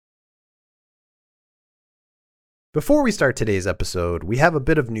Before we start today's episode, we have a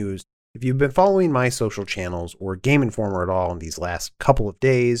bit of news. If you've been following my social channels or Game Informer at all in these last couple of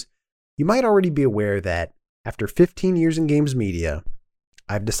days, you might already be aware that after 15 years in games media,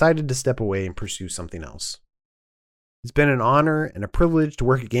 I've decided to step away and pursue something else. It's been an honor and a privilege to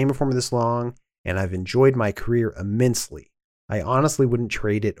work at Game Informer this long, and I've enjoyed my career immensely. I honestly wouldn't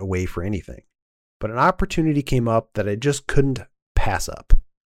trade it away for anything. But an opportunity came up that I just couldn't pass up.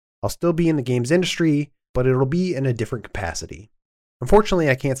 I'll still be in the games industry, but it'll be in a different capacity. Unfortunately,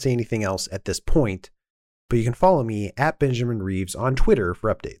 I can't say anything else at this point, but you can follow me at Benjamin Reeves on Twitter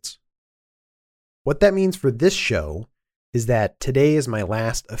for updates. What that means for this show is that today is my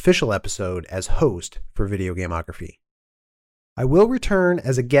last official episode as host for Video Gameography. I will return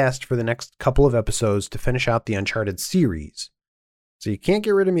as a guest for the next couple of episodes to finish out the Uncharted series, so you can't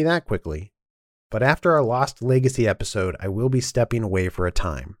get rid of me that quickly, but after our Lost Legacy episode, I will be stepping away for a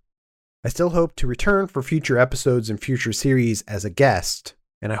time. I still hope to return for future episodes and future series as a guest,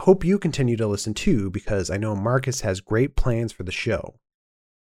 and I hope you continue to listen too, because I know Marcus has great plans for the show.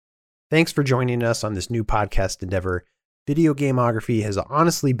 Thanks for joining us on this new podcast endeavor. Video Gameography has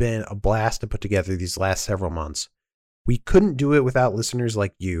honestly been a blast to put together these last several months. We couldn't do it without listeners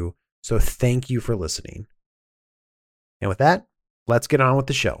like you, so thank you for listening. And with that, let's get on with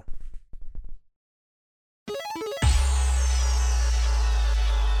the show.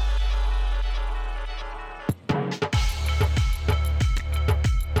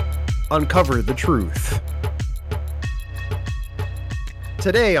 Uncover the truth.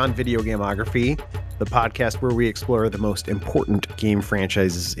 Today on Video Gameography, the podcast where we explore the most important game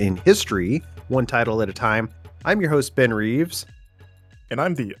franchises in history, one title at a time, I'm your host, Ben Reeves. And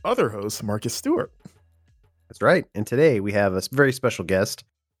I'm the other host, Marcus Stewart. That's right. And today we have a very special guest,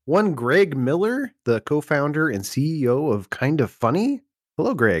 one Greg Miller, the co-founder and CEO of Kind of Funny.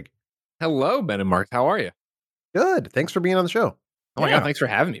 Hello, Greg. Hello, Ben and Mark. How are you? Good. Thanks for being on the show. Oh my God, thanks for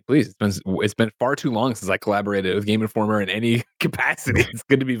having me. Please, it's been far too long since I collaborated with Game Informer in any capacity. It's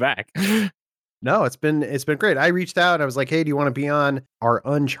good to be back. No, it's been great. I reached out. I was like, "Hey, do you want to be on our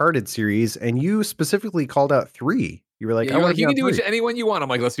Uncharted series?" And you specifically called out 3. You were like, yeah, you can do anyone you want. I'm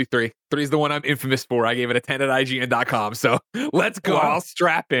like, let's do 3. 3 is the one I'm infamous for. I gave it a 10 at IGN.com. So let's go. Wow. I'll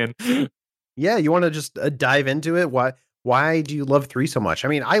strap in. Yeah, you want to just dive into it? Why do you love 3 so much? I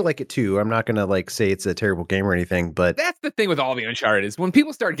mean, I like it too. I'm not gonna say it's a terrible game or anything, but that's the thing with all the Uncharted is when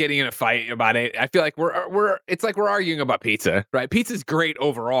people start getting in a fight about it, I feel like it's like we're arguing about pizza, right? Pizza's great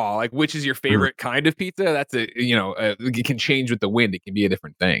overall. Like, which is your favorite kind of pizza? That's it can change with the wind. It can be a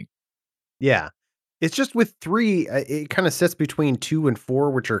different thing. Yeah. It's just with 3, it kind of sits between 2 and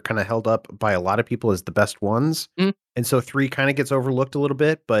 4, which are kind of held up by a lot of people as the best ones. And so 3 kind of gets overlooked a little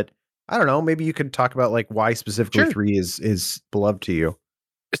bit, but I don't know, maybe you could talk about why specifically 3 is beloved to you.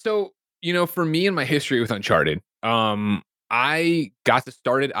 So, for me and my history with Uncharted, I got to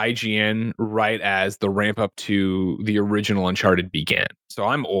start at IGN right as the ramp up to the original Uncharted began. So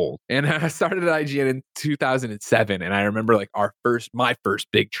I'm old, and I started at IGN in 2007. And I remember my first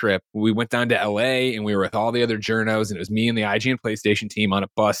big trip. We went down to LA and we were with all the other journos, and it was me and the IGN PlayStation team on a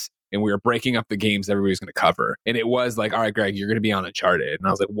bus. And we were breaking up the games everybody was going to cover. And it was like, all right, Greg, you're going to be on Uncharted. And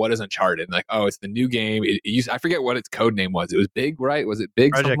I was like, what is Uncharted? And oh, it's the new game. I forget what its code name was. It was Big, right? Was it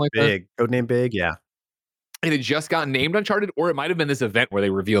Big? Project something like Big. That? Codename Big, yeah. And it just got named Uncharted, or it might have been this event where they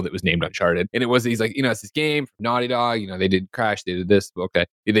revealed it was named Uncharted. And he's like, it's this game from Naughty Dog. They did Crash, they did this. Okay.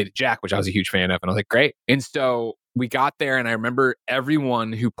 They did Jack, which I was a huge fan of. And I was like, great. And so we got there, and I remember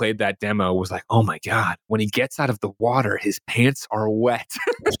everyone who played that demo was like, oh my God, when he gets out of the water, his pants are wet.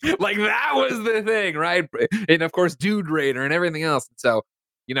 That was the thing, right? And of course, Dude Raider and everything else. And so,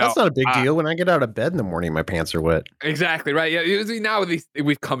 that's not a big deal. When I get out of bed in the morning, my pants are wet. Exactly, right? Yeah, now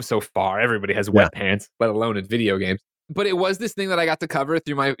we've come so far. Everybody has wet pants, let alone in video games. But it was this thing that I got to cover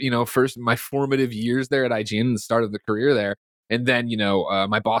through my, my formative years there at IGN and the start of the career there. And then,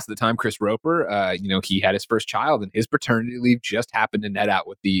 my boss at the time, Chris Roper, he had his first child, and his paternity leave just happened to net out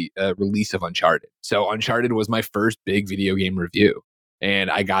with the release of Uncharted. So Uncharted was my first big video game review.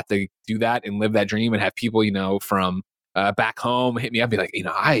 And I got to do that and live that dream and have people, from back home hit me up, be like,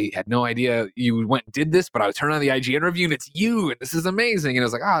 I had no idea you went and did this, but I would turn on the IGN review and it's you, and this is amazing. And I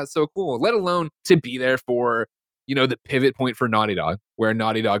was like, it's so cool. Let alone to be there for, the pivot point for Naughty Dog, where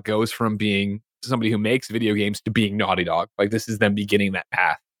Naughty Dog goes from being somebody who makes video games to being Naughty Dog. This is them beginning that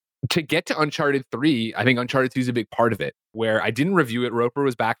path. To get to Uncharted 3, I think Uncharted 2 is a big part of it, where I didn't review it. Roper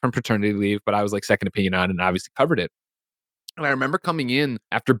was back from paternity leave, but I was second opinion on it and obviously covered it. And I remember coming in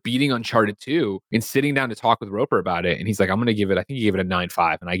after beating Uncharted 2 and sitting down to talk with Roper about it. And he's like, I'm going to give it, I think he gave it a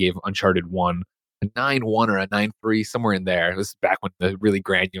 9.5. And I gave Uncharted 1 a 9.1 or a 9.3, somewhere in there. This is back when the really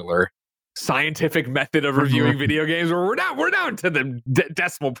granular scientific method of reviewing video games where we're down to the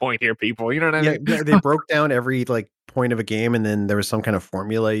decimal point here, people. You know what I mean? They broke down every like point of a game, and then there was some kind of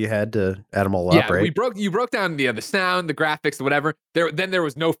formula you had to add them all up, right? You broke down the sound, the graphics, whatever. Then there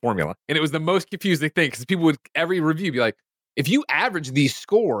was no formula, and it was the most confusing thing because people would every review be like, if you average these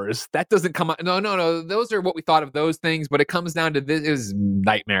scores, that doesn't come out. No, those are what we thought of those things, but it comes down to this is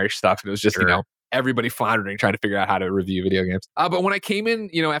nightmarish stuff. It was just everybody floundering trying to figure out how to review video games. But when I came in,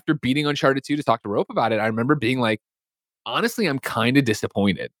 after beating Uncharted 2 to talk to Rope about it, I remember being like, honestly, I'm kind of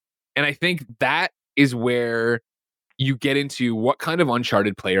disappointed. And I think that is where you get into what kind of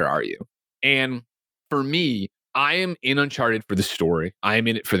Uncharted player are you? And for me, I am in Uncharted for the story. I am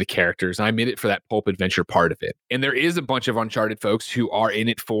in it for the characters. I'm in it for that pulp adventure part of it. And there is a bunch of Uncharted folks who are in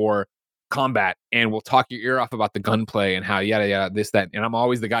it for combat and will talk your ear off about the gunplay and how yada this that. And I'm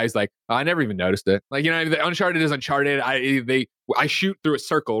always the guy who's like, oh, I never even noticed it. Like, the Uncharted is Uncharted. I shoot through a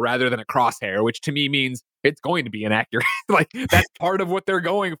circle rather than a crosshair, which to me means it's going to be inaccurate. Like that's part of what they're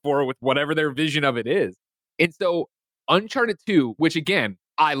going for with whatever their vision of it is. And so Uncharted 2, which again,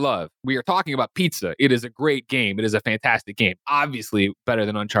 I love. We are talking about pizza. It is a great game. It is a fantastic game. Obviously better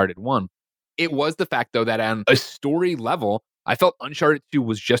than Uncharted 1. It was the fact, though, that on a story level, I felt Uncharted 2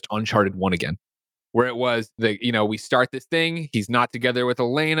 was just Uncharted 1 again. Where it was, we start this thing. He's not together with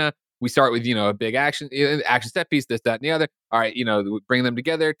Elena. We start with, a big action set piece, this, that, and the other. All right, bring them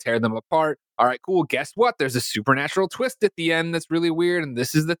together, tear them apart. All right, cool. Guess what? There's a supernatural twist at the end that's really weird. And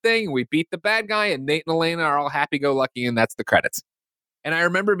this is the thing. We beat the bad guy and Nate and Elena are all happy-go-lucky and that's the credits. And I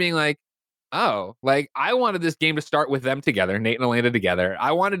remember being like, oh, like I wanted this game to start with them together, Nate and Elena together.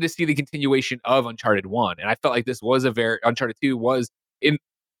 I wanted to see the continuation of Uncharted 1. And I felt like this was Uncharted 2 was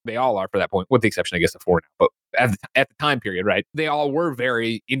they all are for that point, with the exception, I guess, of 4 now. But at the time period, right, they all were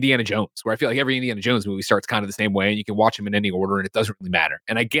very Indiana Jones, where I feel like every Indiana Jones movie starts kind of the same way and you can watch them in any order and it doesn't really matter.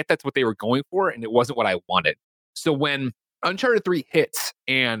 And I get that's what they were going for and it wasn't what I wanted. So when Uncharted 3 hits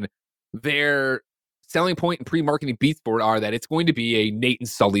and their selling point and pre-marketing beats for it are that it's going to be a Nate and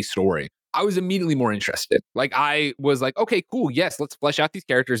Sully story, I was immediately more interested. Like I was like, okay, cool. Yes, let's flesh out these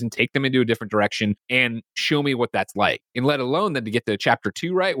characters and take them into a different direction and show me what that's like. And let alone then to get to chapter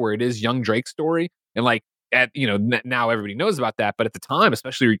 2, right, where it is young Drake's story. And like now everybody knows about that. But at the time,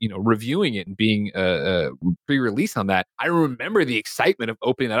 especially, reviewing it and being pre-release on that, I remember the excitement of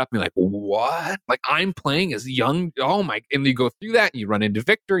opening that up and being like, what? Like I'm playing as young. Oh my. And you go through that and you run into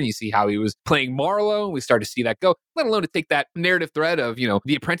Victor and you see how he was playing Marlowe. And we start to see that go, let alone to take that narrative thread of,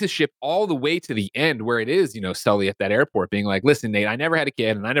 the apprenticeship all the way to the end where it is, Sully at that airport being like, listen, Nate, I never had a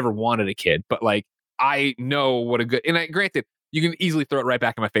kid and I never wanted a kid, but like, I know what a good, and granted, you can easily throw it right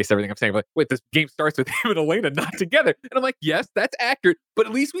back in my face, everything I'm saying. Like, wait, this game starts with him and Elena not together. And I'm like, yes, that's accurate. But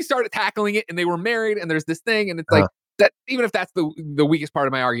at least we started tackling it and they were married and there's this thing. And it's like, that. Even if that's the weakest part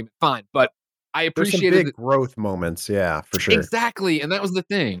of my argument, fine. But I appreciated some big growth moments. Yeah, for sure. Exactly. And that was the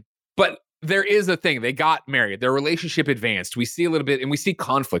thing. But there is a thing. They got married. Their relationship advanced. We see a little bit and we see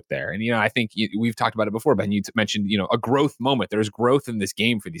conflict there. And, I think we've talked about it before, Ben. You mentioned, a growth moment. There's growth in this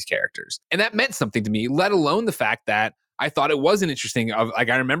game for these characters. And that meant something to me, let alone the fact that I thought it wasn't interesting. I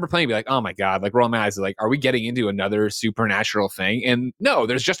remember playing and be like, oh my God, like rolling my eyes, like, are we getting into another supernatural thing? And no,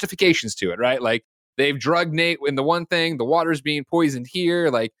 there's justifications to it, right? Like they've drugged Nate in the one thing, the water's being poisoned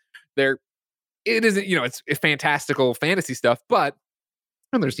here. Like it isn't, it's fantastical fantasy stuff, but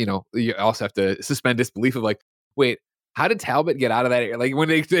and there's, you also have to suspend disbelief of like, wait, how did Talbot get out of that area? Like when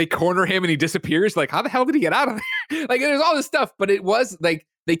they corner him and he disappears, like how the hell did he get out of there? Like there's all this stuff, but it was like,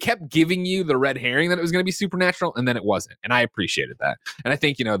 they kept giving you the red herring that it was going to be supernatural, and then it wasn't. And I appreciated that. And I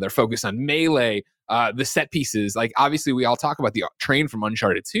think, their focus on melee, the set pieces, like obviously we all talk about the train from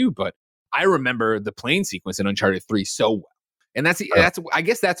Uncharted 2, but I remember the plane sequence in Uncharted 3 so well. And that's I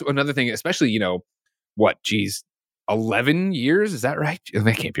guess that's another thing, especially, 11 years? Is that right?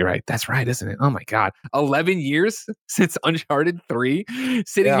 That can't be right. That's right, isn't it? Oh my God. 11 years since Uncharted 3,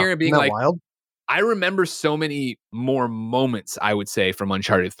 sitting here and being like, wild? I remember so many more moments, I would say, from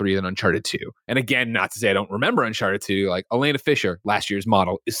Uncharted 3 than Uncharted 2. And again, not to say I don't remember Uncharted 2, like Elena Fisher, last year's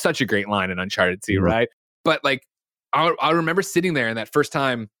model, is such a great line in Uncharted 2, right? But like, I remember sitting there and that first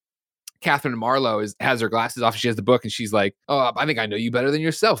time Catherine Marlowe has her glasses off, she has the book, and she's like, oh, I think I know you better than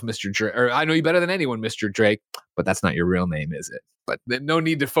yourself, Mr. Drake, or I know you better than anyone, Mr. Drake, but that's not your real name, is it? But no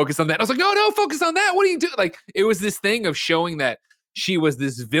need to focus on that. I was like, no, focus on that. What are you doing? Like, it was this thing of showing that she was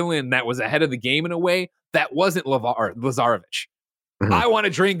this villain that was ahead of the game in a way that wasn't Lazarevich. Mm-hmm. I want to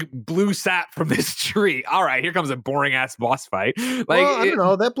drink blue sap from this tree. All right, here comes a boring ass boss fight. Like, well, I don't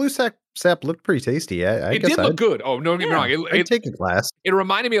know. That blue sap looked pretty tasty. I guess did look good. Oh, don't get me wrong. I'd take a glass. It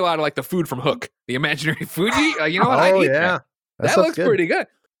reminded me a lot of like the food from Hook, the imaginary Fuji. You know what? I'd eat that. That looks pretty good.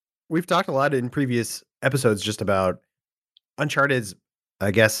 we've talked a lot in previous episodes just about Uncharted's,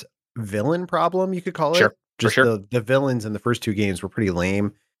 I guess, villain problem, you could call Sure, it. for Just sure. the villains in the first two games were pretty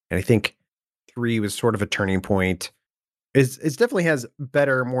lame. And I think 3 was sort of a turning point. It definitely has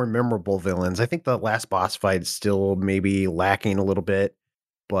better, more memorable villains. I think the last boss fight is still maybe lacking a little bit,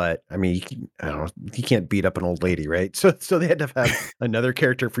 but I mean, I don't know, you can't beat up an old lady, right? So they had to have another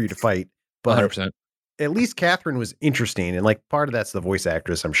character for you to fight. But 100%. at least Catherine was interesting, and like part of that's the voice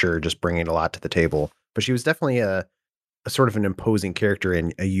actress, I'm sure, just bringing a lot to the table. But she was definitely a sort of an imposing character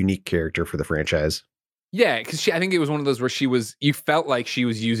and a unique character for the franchise. Yeah, because I think it was one of those where you felt like she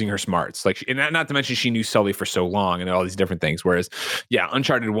was using her smarts. Like, and not to mention she knew Sully for so long and all these different things. Whereas, yeah,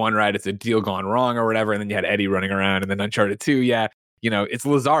 Uncharted 1, right, it's a deal gone wrong or whatever. And then you had Eddie running around. And then Uncharted 2, yeah, it's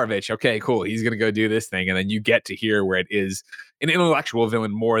Lazarevich. Okay, cool. He's going to go do this thing. And then you get to hear where it is an intellectual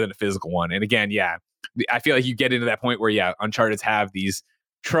villain more than a physical one. And again, yeah, I feel like you get into that point where, yeah, Uncharted's have these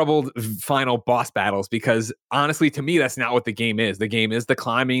troubled final boss battles, because honestly, to me, that's not what the game is. The game is the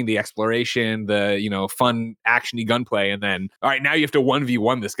climbing, the exploration, the fun actiony gunplay, and then all right, now you have to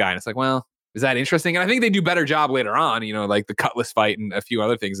 1v1 this guy, and it's like, well, is that interesting? And I think they do better job later on, like the Cutlass fight and a few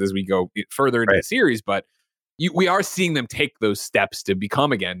other things as we go further into the series. But we are seeing them take those steps to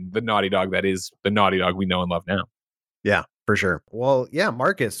become again the Naughty Dog that is the Naughty Dog we know and love now. Yeah, for sure. Well, yeah,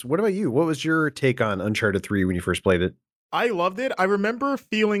 Marcus, what about you? What was your take on Uncharted 3 when you first played it? I loved it. I remember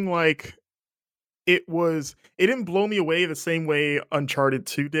feeling like it didn't blow me away the same way Uncharted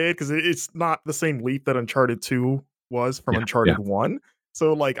 2 did, because it's not the same leap that Uncharted 2 was from Uncharted 1.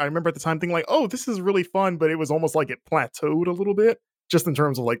 So like I remember at the time thinking like, oh, this is really fun, but it was almost like it plateaued a little bit just in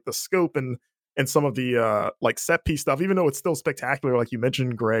terms of like the scope and some of the like set piece stuff, even though it's still spectacular. Like you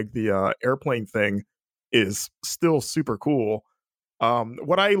mentioned, Greg, the airplane thing is still super cool.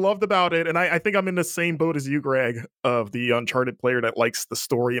 What I loved about it, and I think I'm in the same boat as you, Greg, of the Uncharted player that likes the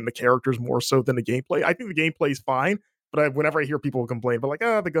story and the characters more so than the gameplay. I think the gameplay is fine, but whenever I hear people complain, but like,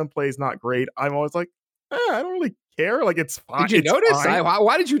 the gunplay is not great, I'm always like, I don't really care. Like, it's fine. Did you It's notice? fine.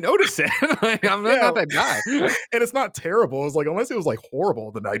 Why did you notice it? Like, I'm not that guy. And it's not terrible. It's like, unless it was like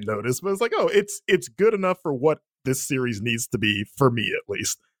horrible, then I'd notice. But it's like, oh, it's good enough for what this series needs to be, for me at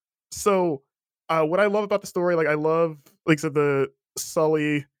least. So, what I love about the story, like I love, like I said, the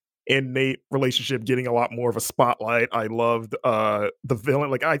Sully and Nate relationship getting a lot more of a spotlight. I loved the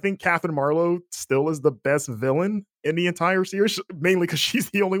villain. Like I think Catherine Marlowe still is the best villain in the entire series, mainly because she's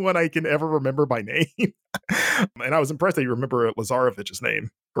the only one I can ever remember by name. And I was impressed that you remember Lazarevich's name,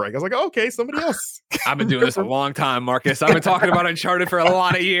 Greg. I was like, oh, okay, somebody else. I've been doing this a long time, Marcus. I've been talking about Uncharted for a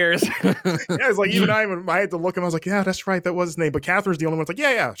lot of years. Yeah, it's like even I had to look him. I was like, yeah, that's right, that was his name. But Catherine's the only one that's like,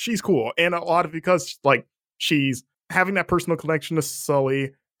 yeah, she's cool. And a lot of because like she's having that personal connection to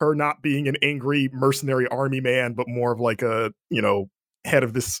Sully, her not being an angry mercenary army man, but more of like a, head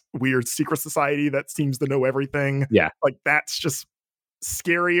of this weird secret society that seems to know everything. Yeah. Like that's just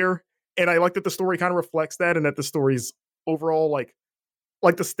scarier. And I like that the story kind of reflects that, and that the story's overall like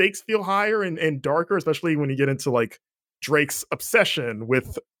the stakes feel higher and darker, especially when you get into like Drake's obsession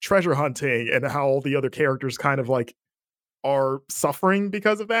with treasure hunting and how all the other characters kind of like are suffering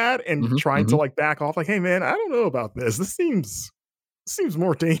because of that and trying to like back off. Like, hey man, I don't know about this. This seems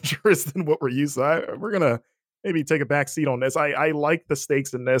more dangerous than what we're used to. We're gonna maybe take a back seat on this. I like the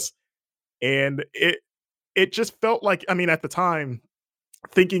stakes in this, and it just felt like, I mean, at the time,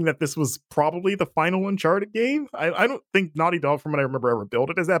 thinking that this was probably the final Uncharted game. I don't think Naughty Dog, from what I remember, ever built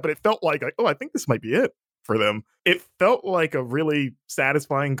it as that, but it felt like, oh, I think this might be it for them. It felt like a really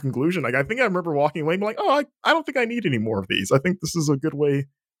satisfying conclusion. Like I think I remember walking away and being like, oh, I don't think I need any more of these. I think this is a good way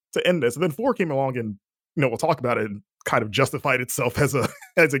to end this. And then 4 came along, and we'll talk about it, and kind of justified itself as I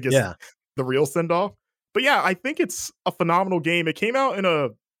guess the real send off. But yeah, I think it's a phenomenal game. It came out in a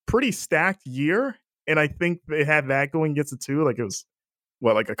pretty stacked year, and I think they had that going against it too. Like it was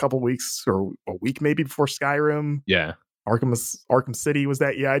like a couple weeks or a week maybe before Skyrim. Yeah. Arkham City was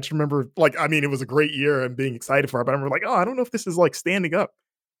that. Yeah, I just remember, like, I mean, it was a great year and being excited for it, but I remember like, oh, I don't know if this is like standing up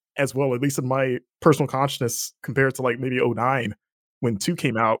as well, at least in my personal consciousness, compared to like maybe 09 when 2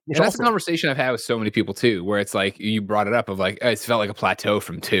 came out. And that's a conversation I've had with so many people too, where it's like you brought it up of like, it felt like a plateau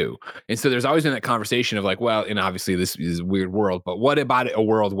from 2. And so there's always been that conversation of like, well, and obviously this is a weird world, but what about a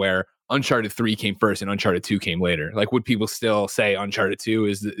world where Uncharted 3 came first and Uncharted 2 came later? Like, would people still say Uncharted 2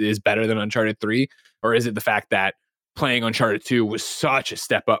 is better than Uncharted 3? Or is it the fact that playing Uncharted 2 was such a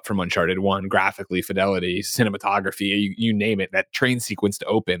step up from Uncharted 1, graphically, fidelity, cinematography, you name it, that train sequence to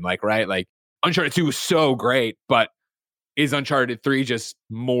open, like, right? Like, Uncharted 2 was so great, but is Uncharted 3 just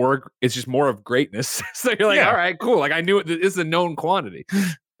more, it's just more of greatness? So you're like, all right, cool. Like, I knew it's a known quantity.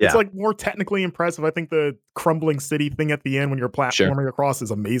 It's like more technically impressive. I think the crumbling city thing at the end when you're platforming across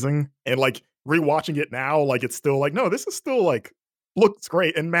is amazing. And like rewatching it now, like it's still like, no, this is still like looks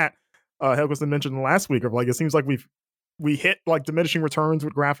great. And Matt Helgeson mentioned last week of like it seems like we hit like diminishing returns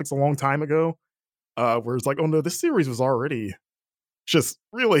with graphics a long time ago. Where it's like, oh no, this series was already just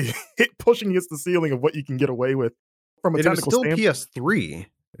really pushing against the ceiling of what you can get away with from a technical standpoint. It was still PS3.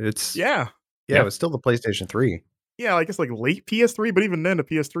 It's yeah, it was still the PlayStation 3. Yeah, I guess like late PS3, but even then, the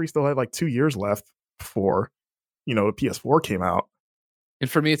PS3 still had like 2 years left before, the PS4 came out. And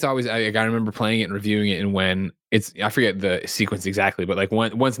for me, it's always I remember playing it and reviewing it, and when I forget the sequence exactly, but like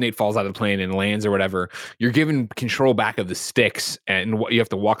once Nate falls out of the plane and lands or whatever, you're given control back of the sticks, and you have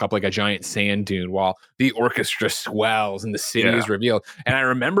to walk up like a giant sand dune while the orchestra swells and the city is revealed. And I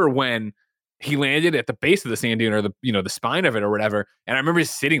remember when he landed at the base of the sand dune or the spine of it or whatever, and I remember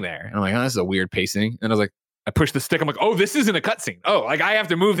just sitting there, and I'm like, oh, this is a weird pacing, and I was like. I pushed the stick. I'm like, oh, this isn't a cutscene. Oh, like I have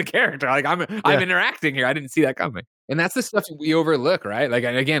to move the character. Like I'm interacting here. I didn't see that coming. And that's the stuff we overlook, right? Like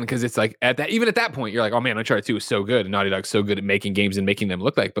again, because it's like at that point, you're like, oh man, Uncharted 2 is so good, and Naughty Dog's so good at making games and making them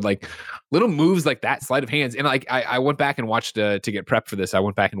look like. But like little moves like that, sleight of hands, and like I went back and watched to get prepped for this. I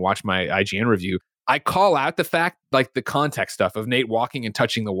went back and watched my IGN review. I call out the fact, like the context stuff of Nate walking and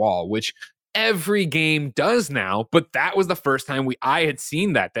touching the wall, which every game does now, but that was the first time I had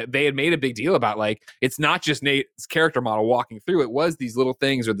seen that they had made a big deal about, like, it's not just Nate's character model walking through, it was these little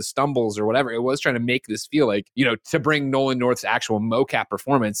things or the stumbles or whatever. It was trying to make this feel like, to bring Nolan North's actual mocap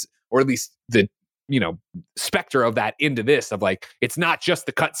performance, or at least the specter of that into this, of like, it's not just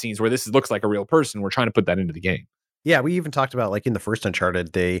the cutscenes where this looks like a real person. We're trying to put that into the game. Yeah, we even talked about, like, in the first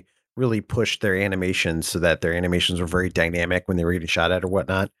Uncharted, they really pushed their animations so that their animations were very dynamic when they were getting shot at or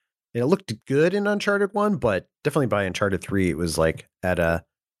whatnot. And it looked good in Uncharted 1, but definitely by Uncharted 3, it was like at a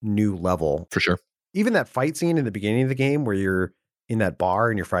new level. For sure. Even that fight scene in the beginning of the game where you're in that bar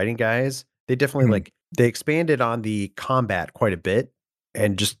and you're fighting guys, they definitely they expanded on the combat quite a bit.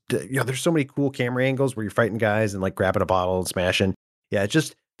 And just, there's so many cool camera angles where you're fighting guys and like grabbing a bottle and smashing. Yeah,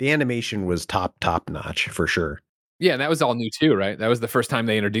 just the animation was top notch for sure. Yeah, and that was all new too, right? That was the first time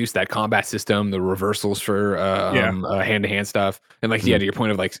they introduced that combat system, the reversals for hand-to-hand stuff. And like, to your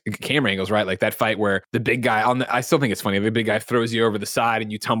point of like camera angles, right? Like that fight where the big guy I still think it's funny. The big guy throws you over the side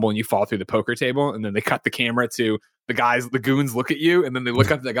and you tumble and you fall through the poker table. And then they cut the camera to the goons look at you, and then they look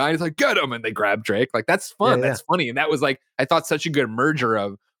up at the guy and he's like, get him. And they grab Drake. Like, that's fun. That's funny. And that was like, I thought, such a good merger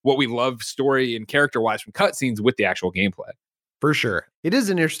of what we love story and character-wise from cutscenes with the actual gameplay. For sure. It is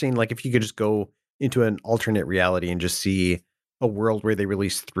interesting, like, if you could just go into an alternate reality and just see a world where they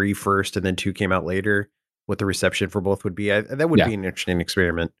released 3 first and then 2 came out later, what the reception for both would be. That would be an interesting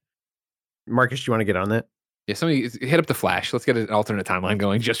experiment. Marcus, do you want to get on that? Yeah, somebody hit up the Flash. Let's get an alternate timeline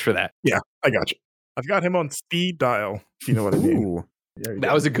going just for that. Yeah, I got you. I've got him on speed dial, if you know what I mean.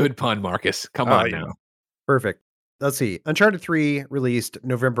 That was a good pun, Marcus. Come on now. Perfect. Let's see. Uncharted 3 released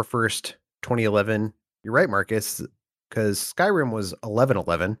November 1st, 2011. You're right, Marcus, because Skyrim was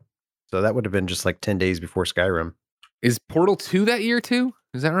 11/11. So that would have been just like 10 days before Skyrim. Is Portal 2 that year too?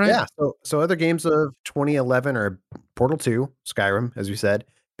 Is that right? Yeah. So other games of 2011 are Portal 2, Skyrim, as we said,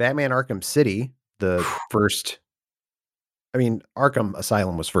 Batman Arkham City, the first. I mean, Arkham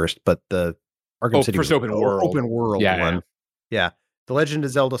Asylum was first, but the Arkham City first was open world one. Yeah. The Legend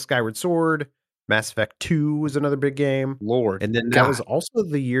of Zelda Skyward Sword, Mass Effect 2 was another big game. Lord. And then that was also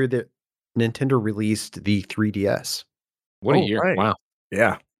the year that Nintendo released the 3DS. What a year. Right. Wow.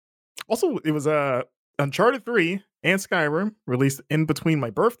 Yeah. Also, it was Uncharted 3 and Skyrim released in between my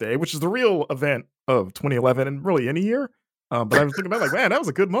birthday, which is the real event of 2011 and really any year. But I was thinking about, like, man, that was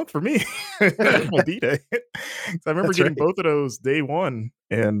a good month for me. My B-Day. I remember getting both of those day one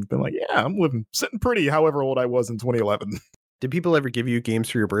and been like, yeah, I'm sitting pretty however old I was in 2011. Did people ever give you games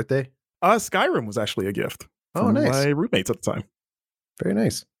for your birthday? Skyrim was actually a gift from my roommates at the time. Very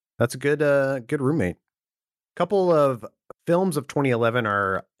nice. That's a good roommate. Couple of films of 2011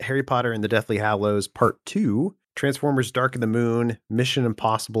 are Harry Potter and the Deathly Hallows Part 2, Transformers Dark of the Moon, Mission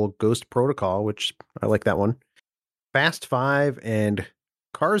Impossible Ghost Protocol, which I like that one, Fast 5, and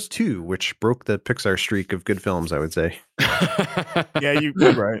Cars 2, which broke the Pixar streak of good films, I would say. Yeah,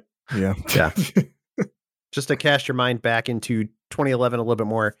 you're right. Yeah. Yeah. Just to cast your mind back into 2011 a little bit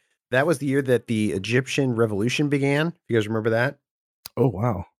more, that was the year that the Egyptian Revolution began. You guys remember that? Oh,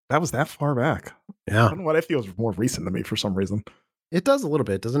 wow. That was that far back. Yeah. I don't know why that feels more recent to me for some reason. It does a little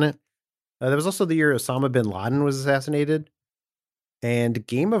bit, doesn't it? That was also the year Osama bin Laden was assassinated. And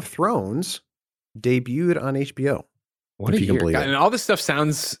Game of Thrones debuted on HBO. What if you can believe it. And all this stuff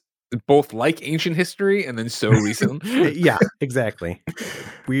sounds both like ancient history and then so recent. Yeah, exactly.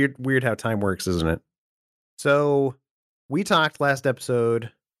 Weird how time works, isn't it? So we talked last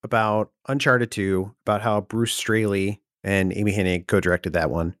episode about Uncharted 2, about how Bruce Straley and Amy Hennig co-directed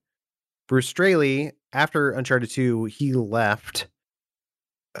that one. Bruce Straley, after Uncharted 2, he left,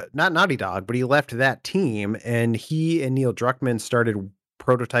 not Naughty Dog, but he left that team, and he and Neil Druckmann started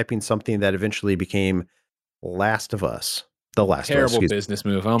prototyping something that eventually became Last of Us. The Last of Us. Terrible business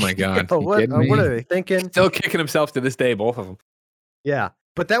move. Oh my God. What are they thinking? Still kicking himself to this day, both of them. Yeah.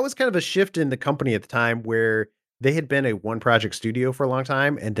 But that was kind of a shift in the company at the time where they had been a one project studio for a long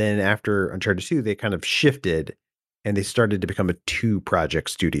time. And then after Uncharted 2, they kind of shifted and they started to become a 2-project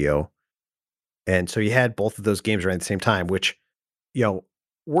studio. And so you had both of those games around the same time, which,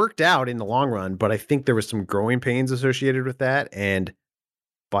 worked out in the long run. But I think there was some growing pains associated with that. And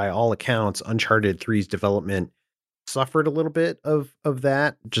by all accounts, Uncharted 3's development suffered a little bit of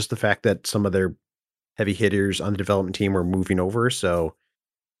that. Just the fact that some of their heavy hitters on the development team were moving over. So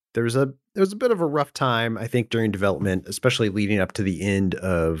there was a bit of a rough time, I think, during development, especially leading up to the end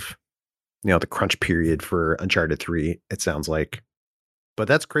of, the crunch period for Uncharted 3, it sounds like. But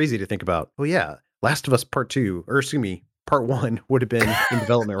that's crazy to think about. Oh yeah, Last of Us Part 1 would have been in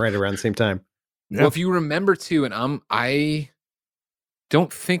development right around the same time. Yeah. Well, if you remember too, and I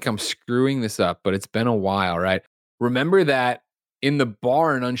don't think I'm screwing this up, but it's been a while, right? Remember that in the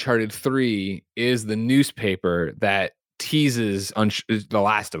bar in Uncharted 3 is the newspaper that teases The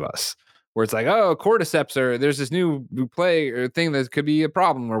Last of Us, where it's like, oh, cordyceps, or there's this new play or thing that could be a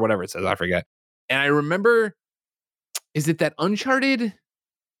problem or whatever it says. I forget. And I remember, is it that Uncharted,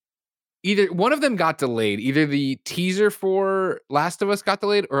 either one of them got delayed, either the teaser for Last of Us got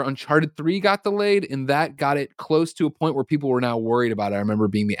delayed or Uncharted 3 got delayed, and that got it close to a point where people were now worried about it. I remember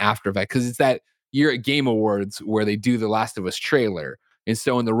being the after effect, because it's that year at Game Awards where they do the Last of Us trailer. And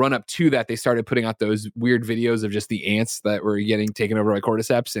so in the run up to that, they started putting out those weird videos of just the ants that were getting taken over by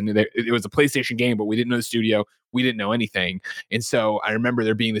cordyceps. And it was a PlayStation game, but we didn't know the studio. We didn't know anything. And so I remember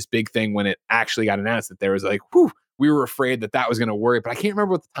there being this big thing when it actually got announced that there was like, whew, we were afraid that was going to worry, but I can't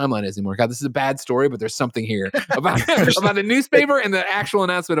remember what the timeline is anymore. God, this is a bad story, but there's something here about the newspaper and the actual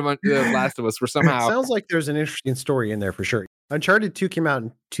announcement of The Last of Us were somehow. Sounds like there's an interesting story in there for sure. Uncharted 2 came out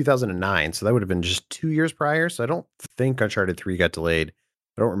in 2009, so that would have been just 2 years prior. So I don't think Uncharted 3 got delayed.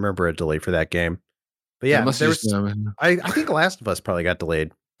 I don't remember a delay for that game. But yeah, I think Last of Us probably got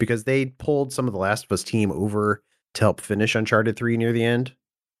delayed because they pulled some of the Last of Us team over to help finish Uncharted 3 near the end.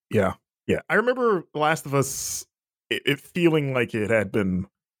 Yeah. I remember Last of Us, it feeling like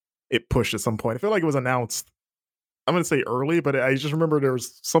it pushed at some point. I feel like it was announced, I'm going to say early, but I just remember there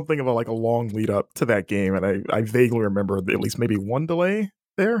was something of a long lead up to that game. And I vaguely remember at least maybe one delay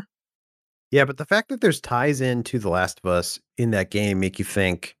there. Yeah, but the fact that there's ties into The Last of Us in that game make you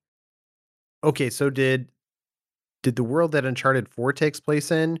think, okay, so did the world that Uncharted 4 takes place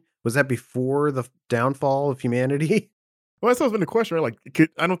in, was that before the downfall of humanity? Well, that's always been the question, right?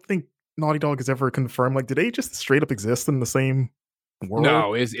 I don't think Naughty Dog has ever confirmed, did they just straight up exist in the same world?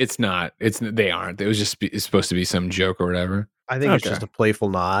 No, it's not. They aren't. It was just it's supposed to be some joke or whatever. I think it's just a playful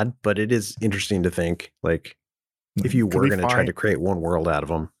nod, but it is interesting to think, if you were going to try to create one world out of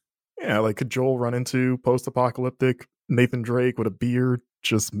them. Yeah, could Joel run into post-apocalyptic Nathan Drake with a beard,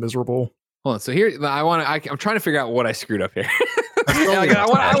 just miserable? Hold on. So here, I'm trying to figure out what I screwed up here. I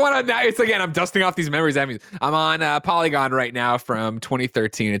want to. It's again. I'm dusting off these memories. I'm on Polygon right now from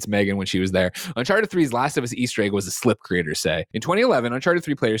 2013. It's Megan when she was there. Uncharted 3's Last of Us Easter egg was a slip, creators say. In 2011, Uncharted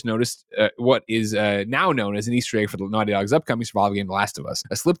 3 players noticed what is now known as an Easter egg for the Naughty Dog's upcoming survival game, The Last of Us.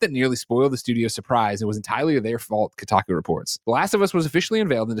 A slip that nearly spoiled the studio's surprise and was entirely their fault, Kotaku reports. The Last of Us was officially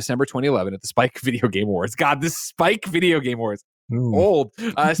unveiled in December 2011 at the Spike Video Game Awards. God, this Spike Video Game Awards. Old.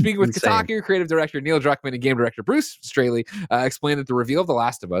 Speaking with Kotaku, creative director Neil Druckmann and game director Bruce Straley explained that the reveal of The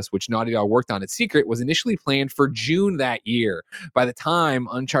Last of Us, which Naughty Dog worked on in secret, was initially planned for June that year. By the time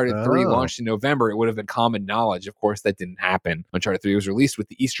Uncharted 3 launched in November, it would have been common knowledge. Of course, that didn't happen. Uncharted 3 was released with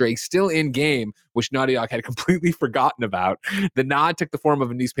the Easter egg still in game, which Naughty Dog had completely forgotten about. The nod took the form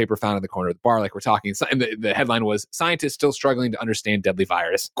of a newspaper found in the corner of the bar, like we're talking. And the headline was, "Scientists still struggling to understand deadly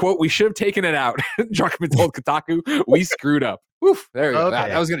virus." Quote, "We should have taken it out." Druckmann told Kotaku, "We screwed up." Oof, there you go.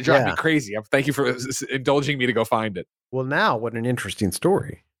 That was going to drive me crazy. Thank you for indulging me to go find it. Well, now, what an interesting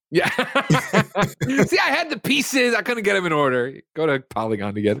story. Yeah. See, I had the pieces. I couldn't get them in order. Go to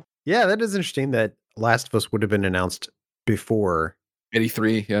Polygon to get it. Yeah, that is interesting that Last of Us would have been announced before.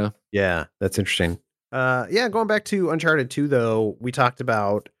 83, yeah. Yeah, that's interesting. Going back to Uncharted 2, though, we talked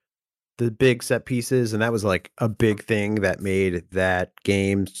about the big set pieces, and that was a big thing that made that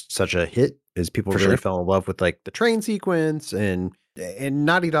game such a hit. Is people really fell in love with the train sequence, and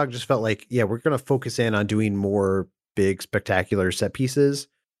Naughty Dog just felt we're going to focus in on doing more big spectacular set pieces.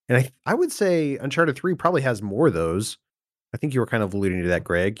 And I would say Uncharted 3 probably has more of those. I think you were kind of alluding to that,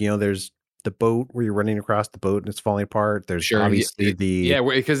 Greg. There's the boat where you're running across the boat and it's falling apart. There's Sure. obviously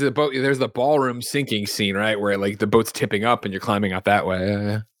because the boat, there's the ballroom sinking scene, right? Where like the boat's tipping up and you're climbing out that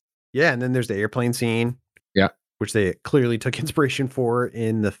way. Yeah, and then there's the airplane scene. Yeah. Which they clearly took inspiration for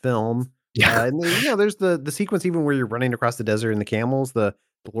in the film. Yeah. And then, there's the sequence even where you're running across the desert in the camels, the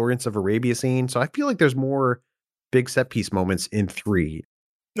Lawrence of Arabia scene. So I feel like there's more big set piece moments in 3.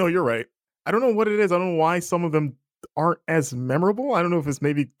 No, you're right. I don't know what it is. I don't know why some of them aren't as memorable. I don't know if it's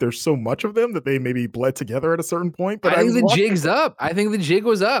maybe there's so much of them that they maybe bled together at a certain point. But I think the jig's up. I think the jig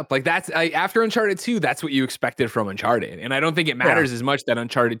was up. Like that's after Uncharted 2, that's what you expected from Uncharted. And I don't think it matters as much that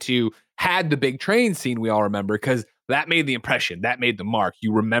Uncharted 2 had the big train scene we all remember, because that made the impression, that made the mark.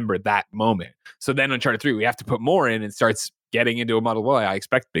 You remember that moment. So then Uncharted 3, we have to put more in and starts getting into a model. Well, I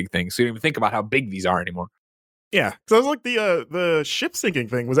expect big things. So you don't even think about how big these are anymore. Yeah, because I was like the ship sinking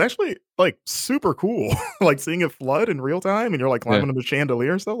thing was actually like super cool. Like seeing it flood in real time, and you're like climbing on the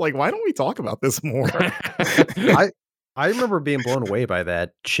chandelier. So like, why don't we talk about this more? I remember being blown away by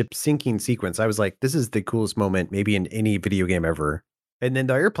that ship sinking sequence. I was like, this is the coolest moment maybe in any video game ever. And then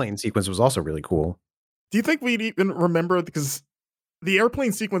the airplane sequence was also really cool. Do you think we'd even remember, because the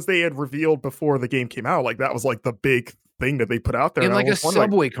airplane sequence they had revealed before the game came out, like that was like the big thing that they put out there in like a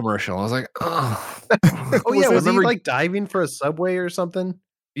Subway commercial? I was like, oh, oh yeah, was he like diving for a Subway or something?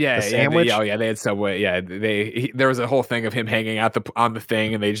 Yeah, sandwich. They had Subway. Yeah, there was a whole thing of him hanging out on the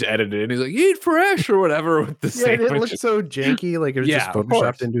thing, and they just edited it. And he's like, "Eat fresh" or whatever with the sandwich. It looked so janky, like it was just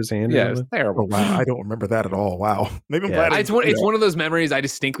photoshopped into his hand. Yeah, it was terrible. Oh, wow, I don't remember that at all. Wow, maybe I'm glad. It's one of those memories I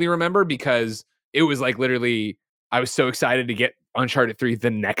distinctly remember, because it was like literally I was so excited to get Uncharted 3 the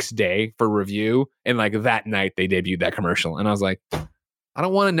next day for review, and like that night they debuted that commercial, and I was like, I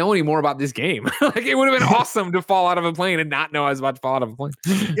don't want to know any more about this game. Like it would have been awesome to fall out of a plane and not know I was about to fall out of a plane.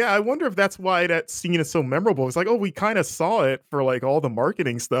 Yeah, I wonder if that's why that scene is so memorable. It's like, oh, we kind of saw it for like all the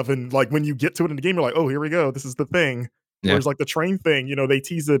marketing stuff, and like when you get to it in the game, you're like, oh, here we go, this is the thing. Yeah. Whereas like the train thing, they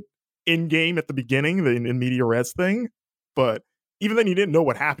tease it in game at the beginning, the in media res thing, but even then you didn't know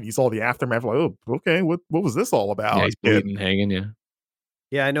what happened. You saw the aftermath, like, oh, okay, what was this all about? Yeah, he's bleeding, hanging,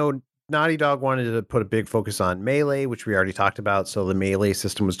 yeah. I know Naughty Dog wanted to put a big focus on Melee, which we already talked about. So the Melee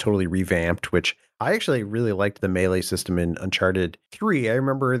system was totally revamped, which I actually really liked the Melee system in Uncharted 3. I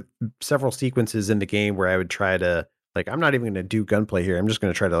remember several sequences in the game where I would try to, like, I'm not even going to do gunplay here. I'm just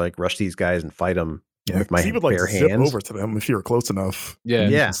going to try to, like, rush these guys and fight them with my bare zip hands. over to them if you're close enough.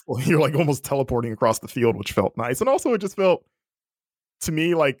 Yeah. You're like almost teleporting across the field, which felt nice. And also it just felt, to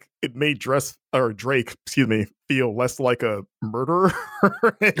me, like it made Drake, feel less like a murderer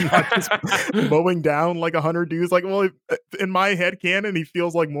and not just mowing down like 100 dudes. Like, well, in my head canon, he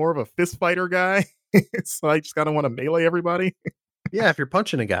feels like more of a fist fighter guy. So I just kind of want to melee everybody. Yeah, if you're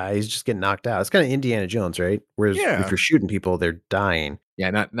punching a guy, he's just getting knocked out. It's kind of Indiana Jones, right? Whereas if you're shooting people, they're dying. Yeah,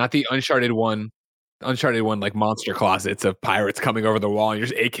 not the Uncharted one. Uncharted one, like monster closets of pirates coming over the wall, and you're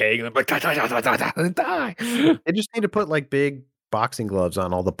just AKing them, like die. They just need to put like big boxing gloves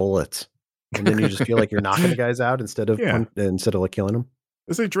on all the bullets, and then you just feel like you're knocking the guys out instead of like killing them.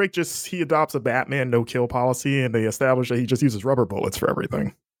 They say Drake he adopts a Batman no kill policy, and they establish that he just uses rubber bullets for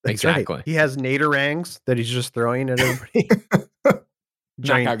everything. That's exactly. Right. He has nadarangs that he's just throwing at everybody.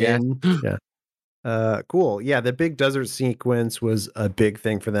 Giant gun. Yeah. Cool. Yeah, the big desert sequence was a big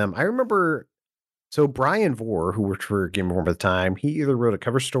thing for them. I remember. So Brian Vore, who worked for Gameography at the time, he either wrote a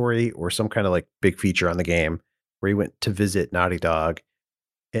cover story or some kind of like big feature on the game where he went to visit Naughty Dog.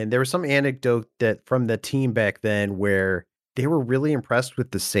 And there was some anecdote that from the team back then where they were really impressed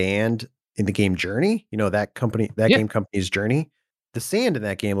with the sand in the game Journey. That game company's Journey. The sand in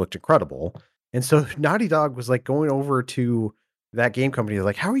that game looked incredible. And so Naughty Dog was like going over to that game company,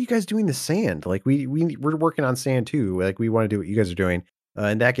 like, how are you guys doing the sand? Like we're working on sand too. Like we want to do what you guys are doing.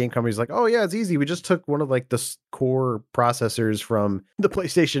 And that game company's like, oh yeah, it's easy. We just took one of like the core processors from the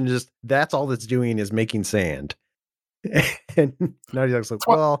PlayStation. Just that's all it's doing is making sand. And Naughty Dog's like,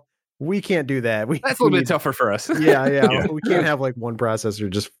 well, we can't do that. That's a little bit tougher for us. Yeah. We can't have like one processor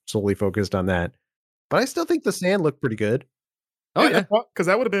just solely focused on that. But I still think the sand looked pretty good. Oh yeah, because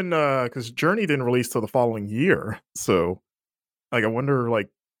that would have been because Journey didn't release till the following year. So like, I wonder, like,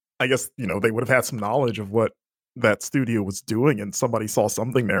 I guess they would have had some knowledge of what that studio was doing, and somebody saw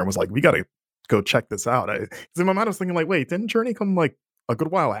something there and was like, we got to go check this out. In my mind I was thinking like, wait, didn't Journey come like a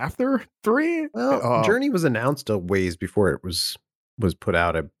good while after 3? Well, Journey was announced a ways before it was put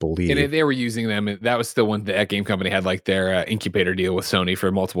out, I believe. And they were using them. That was still when that game company had like their incubator deal with Sony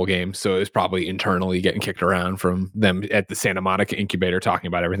for multiple games. So it was probably internally getting kicked around from them at the Santa Monica incubator talking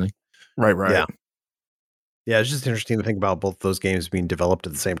about everything. Right. Yeah, it's just interesting to think about both those games being developed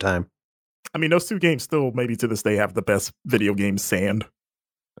at the same time. I mean, those two games still, maybe to this day, have the best video game sand.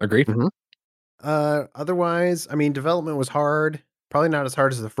 Agreed. Mm-hmm. Otherwise, I mean, development was hard. Probably not as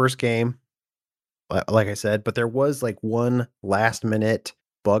hard as the first game, like I said, but there was like one last minute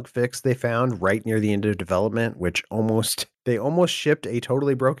bug fix they found right near the end of development, which they almost shipped a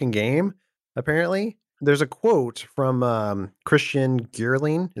totally broken game, apparently. There's a quote from Christian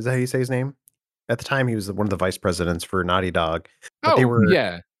Gierling. Is that how you say his name? At the time, he was one of the vice presidents for Naughty Dog. But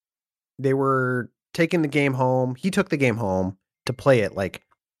Yeah. they were taking the game home. He took the game home to play it like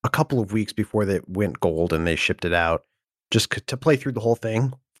a couple of weeks before they went gold and they shipped it out just to play through the whole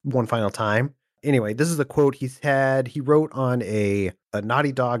thing one final time. Anyway, this is the quote he wrote on a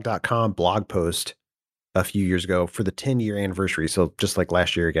naughtydog.com blog post a few years ago for the 10-year anniversary. So just like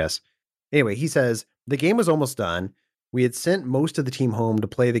last year, I guess. Anyway, he says, the game was almost done. We had sent most of the team home to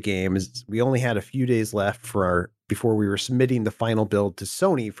play the game as we only had a few days left before we were submitting the final build to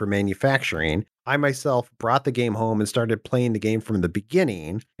Sony for manufacturing. I myself brought the game home and started playing the game from the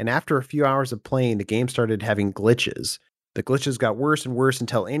beginning. And after a few hours of playing, the game started having glitches. The glitches got worse and worse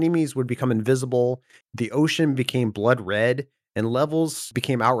until enemies would become invisible. The ocean became blood red and levels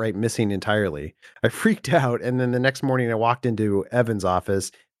became outright missing entirely. I freaked out. And then the next morning I walked into Evan's office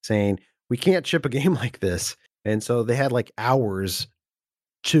saying, we can't ship a game like this. And so they had like hours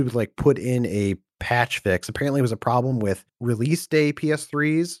to like put in a patch fix. Apparently it was a problem with release day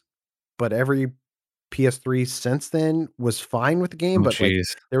PS3s, but every PS3 since then was fine with the game. But like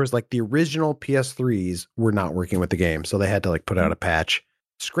there was like the original PS3s were not working with the game. So they had to like put out a patch,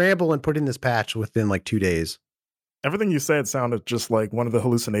 scramble and put in this patch within like 2 days. Everything you said sounded just like one of the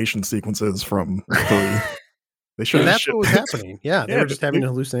hallucination sequences from 3. They should. That's what was happening. Yeah, they were just having a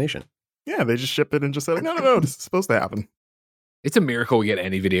hallucination. Yeah, they just shipped it and just said, like, no, this is supposed to happen. It's a miracle we get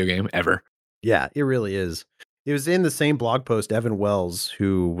any video game ever. Yeah, it really is. It was in the same blog post, Evan Wells,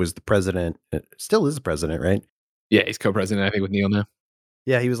 who was the president, still is the president, right? Yeah, he's co-president, I think, with Neil now.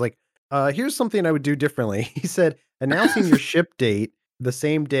 Yeah, he was like, here's something I would do differently. He said, announcing your ship date the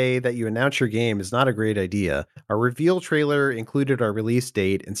same day that you announce your game is not a great idea. Our reveal trailer included our release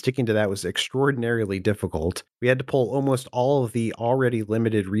date, and sticking to that was extraordinarily difficult. We had to pull almost all of the already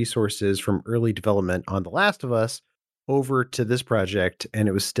limited resources from early development on The Last of Us over to this project, and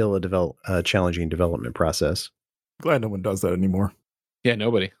it was still a challenging development process. Glad no one does that anymore. Yeah,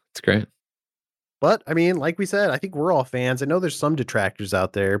 nobody. It's great. But, I mean, like we said, I think we're all fans. I know there's some detractors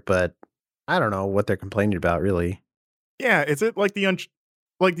out there, but I don't know what they're complaining about, really. Yeah, is it like the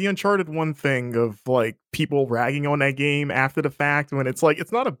Uncharted 1 thing of like people ragging on that game after the fact when it's like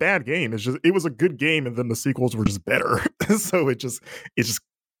it's not a bad game. It's just it was a good game and then the sequels were just better. So it just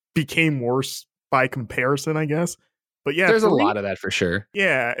became worse by comparison, I guess. But yeah, there's a lot of that for sure.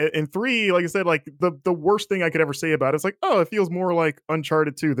 Yeah, in 3, like I said, like the worst thing I could ever say about it is like, oh, it feels more like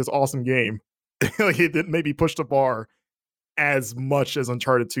Uncharted 2, this awesome game. Like it didn't maybe push the bar as much as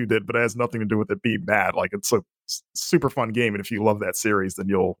Uncharted 2 did, but it has nothing to do with it being bad. Like it's a super fun game, and if you love that series, then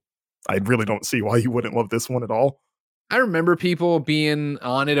I really don't see why you wouldn't love this one at all. I remember people being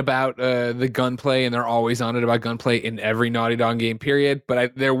on it about the gunplay, and they're always on it about gunplay in every Naughty Dog game, period.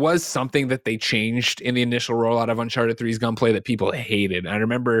 But there was something that they changed in the initial rollout of Uncharted 3's gunplay that people hated. And I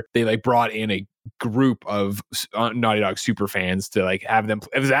remember they like brought in a group of Naughty Dog super fans to like have them,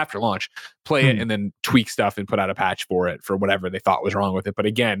 it was after launch, play it and then tweak stuff and put out a patch for it for whatever they thought was wrong with it. But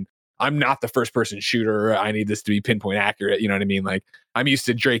again, I'm not the first person shooter. I need this to be pinpoint accurate. You know what I mean? Like I'm used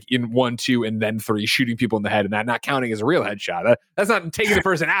to Drake in 1, 2, and then 3 shooting people in the head and that not counting as a real headshot. That's not taking the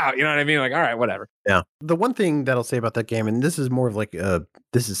person out. You know what I mean? Like, all right, whatever. Yeah. The one thing that I'll say about that game, and this is more of like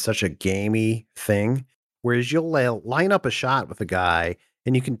this is such a gamey thing, whereas you'll line up a shot with a guy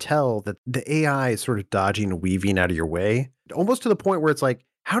and you can tell that the AI is sort of dodging and weaving out of your way, almost to the point where it's like,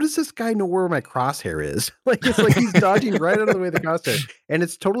 how does this guy know where my crosshair is? Like, it's like he's dodging right out of the way of the crosshair. And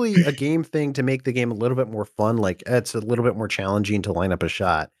it's totally a game thing to make the game a little bit more fun. Like, it's a little bit more challenging to line up a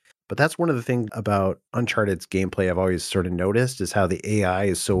shot. But that's one of the things about Uncharted's gameplay I've always sort of noticed is how the AI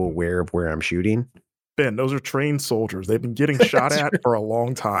is so aware of where I'm shooting. Ben, those are trained soldiers. They've been getting shot at for a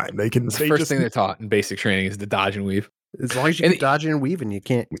long time. They can. The first thing they're taught in basic training is to dodge and weave. As long as you keep dodging and weaving, you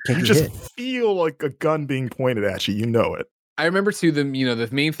can't you just feel like a gun being pointed at you. You know it. I remember too the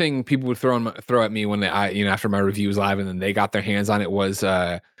main thing people would throw at me when after my review was live and then they got their hands on it was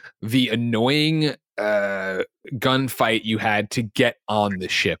the annoying gunfight you had to get on the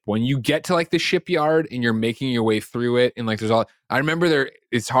ship. When you get to like the shipyard and you're making your way through it and like I remember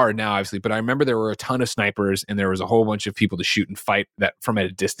it's hard now obviously, but I remember there were a ton of snipers and there was a whole bunch of people to shoot and fight that from at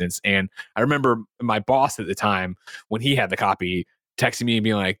a distance. And I remember my boss at the time when he had the copy texting me and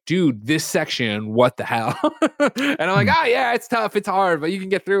being like, dude, this section, what the hell? And I'm like, oh yeah, it's tough, it's hard, but you can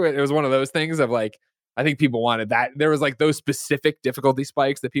get through it. It was one of those things of like, I think people wanted that. There was like those specific difficulty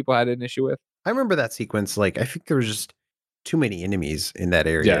spikes that people had an issue with. I remember that sequence. Like, I think there was just too many enemies in that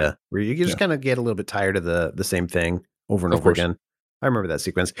area where you just kind of get a little bit tired of the same thing over and over again. I remember that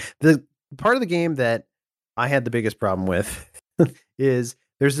sequence. The part of the game that I had the biggest problem with is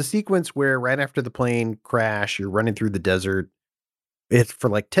there's a sequence where right after the plane crash, you're running through the desert. It's for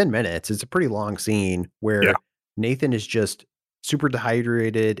like 10 minutes. It's a pretty long scene where Nathan is just super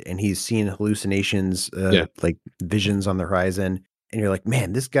dehydrated and he's seeing hallucinations, like visions on the horizon. And you're like,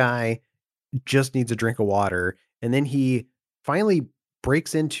 man, this guy just needs a drink of water. And then he finally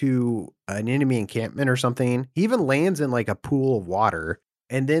breaks into an enemy encampment or something. He even lands in like a pool of water.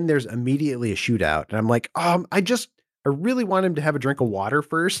 And then there's immediately a shootout. And I'm like, I really want him to have a drink of water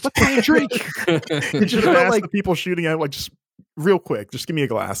first. Let me drink. You should have asked the people shooting at like, just real quick, just give me a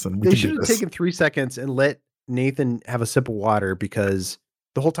glass. And they should have taken 3 seconds and let Nathan have a sip of water, because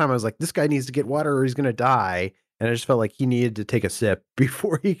the whole time I was like, this guy needs to get water or he's going to die. And I just felt like he needed to take a sip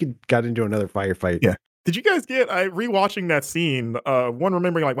before he got into another firefight. Yeah. Did you guys rewatching that scene, one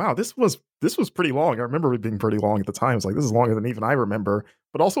remembering like, wow, this was pretty long. I remember it being pretty long at the time. It's like, this is longer than even I remember,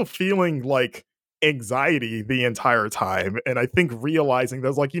 but also feeling like anxiety the entire time. And I think realizing that I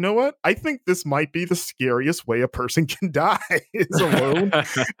was like, you know what? I think this might be the scariest way a person can die is alone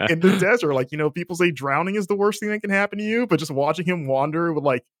in the desert. Like, people say drowning is the worst thing that can happen to you, but just watching him wander with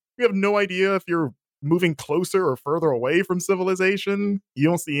like, you have no idea if you're moving closer or further away from civilization. You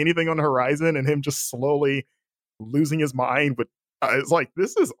don't see anything on the horizon, and him just slowly losing his mind. But it's like,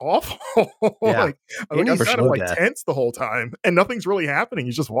 this is awful. Yeah. I was kind of like tense the whole time, and nothing's really happening.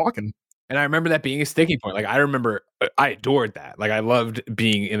 He's just walking. And I remember that being a sticking point. Like, I remember I adored that. Like, I loved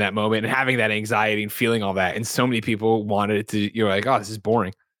being in that moment and having that anxiety and feeling all that. And so many people wanted it to, you're like, oh, this is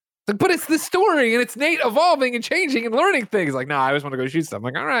boring. Like, but it's the story and it's Nate evolving and changing and learning things. Like, no, I just want to go shoot stuff. I'm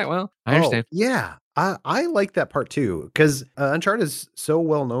like, all right, well, I understand. Yeah, I like that part too, because Uncharted is so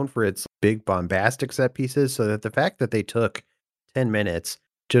well known for its big bombastic set pieces. So that the fact that they took 10 minutes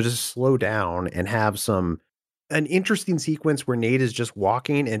to just slow down and have an interesting sequence where Nate is just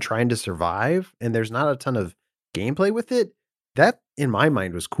walking and trying to survive, and there's not a ton of gameplay with it, that in my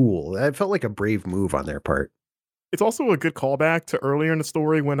mind was cool. That felt like a brave move on their part. It's also a good callback to earlier in the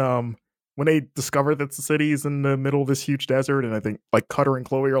story when they discover that the city is in the middle of this huge desert, and I think like Cutter and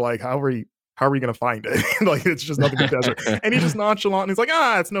Chloe are like, how are we going to find it? Like, it's just nothing but desert. And he's just nonchalant, and he's like,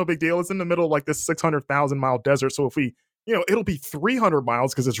 it's no big deal. It's in the middle of like this 600,000 mile desert. So if we, it'll be 300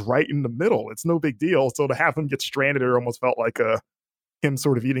 miles because it's right in the middle. It's no big deal. So to have him get stranded, it almost felt like him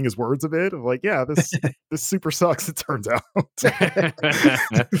sort of eating his words a bit of like, yeah, this super sucks, it turns out.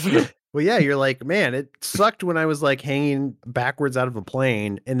 Well, yeah, you're like, man, it sucked when I was like hanging backwards out of a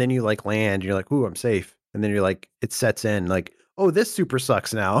plane, and then you like land, and you're like, ooh, I'm safe. And then you're like, it sets in like, oh, this super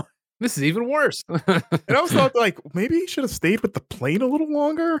sucks now. This is even worse. And I always thought like, maybe he should have stayed with the plane a little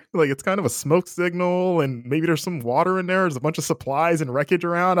longer. Like, it's kind of a smoke signal, and maybe there's some water in there. There's a bunch of supplies and wreckage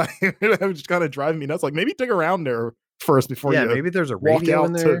around. It was just kind of driving me nuts. Like, maybe dig around there first before you maybe there's a radio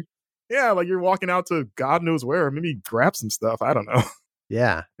in there. Like you're walking out to God knows where. Maybe grab some stuff. I don't know.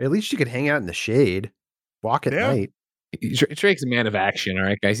 Yeah, at least you could hang out in the shade, walk at night. Drake's a man of action, all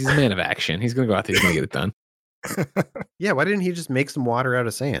right, guys. He's a man of action. He's going to go out there. He's going to get it done. Yeah, why didn't he just make some water out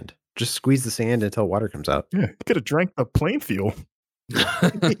of sand? Just squeeze the sand until water comes out. Yeah, he could have drank the plane fuel. Yeah,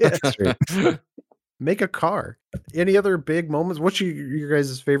 that's right. Make a car. Any other big moments? What's your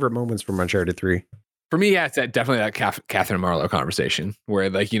guys' favorite moments from Uncharted 3? For me, yeah, it's definitely that Catherine Marlowe conversation where,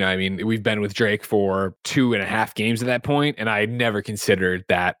 like, we've been with Drake for 2.5 games at that point, and I never considered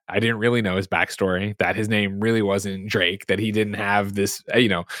that. I didn't really know his backstory, that his name really wasn't Drake, that he didn't have this,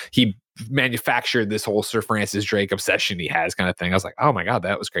 he manufactured this whole Sir Francis Drake obsession he has kind of thing. I was like, oh my God,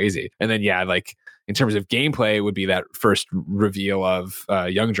 that was crazy. And then, yeah, like in terms of gameplay would be that first reveal of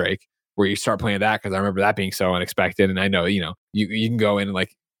young Drake, where you start playing that, because I remember that being so unexpected. And I know, you can go in and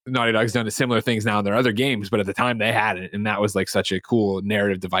like, Naughty Dog's done similar things now in their other games, but at the time they had it, and that was like such a cool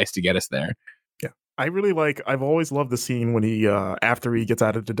narrative device to get us there. Yeah, I really I've always loved the scene when he after he gets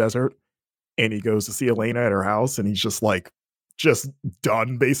out of the desert and he goes to see Elena at her house, and he's just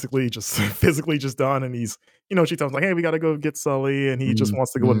done, basically, just physically just done, and he's, she tells him like, hey, we got to go get Sully, and he just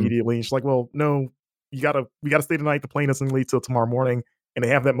wants to go immediately. And she's like, well, no, we gotta stay tonight. The plane doesn't leave till tomorrow morning. And they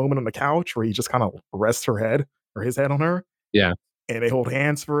have that moment on the couch where he just kind of rests his head on her. Yeah. And they hold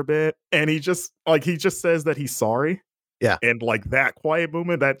hands for a bit, and he just says that he's sorry. Yeah. And like that quiet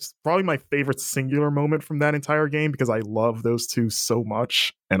moment, that's probably my favorite singular moment from that entire game, because I love those two so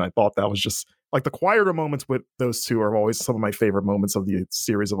much. And I thought that was just like the quieter moments with those two are always some of my favorite moments of the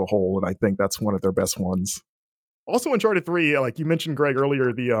series of a whole, and I think that's one of their best ones. Also, Uncharted 3, like you mentioned, Greg,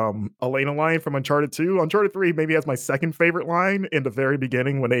 earlier, the Elena line from Uncharted 2. Uncharted 3 maybe has my second favorite line in the very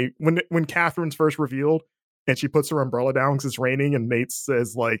beginning when Catherine's first revealed and she puts her umbrella down because it's raining and Nate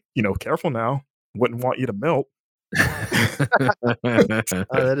says, like, careful now. Wouldn't want you to melt.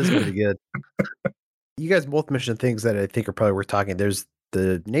 That is pretty good. You guys both mentioned things that I think are probably worth talking. There's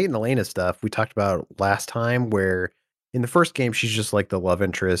the Nate and Elena stuff we talked about last time, where in the first game, she's just like the love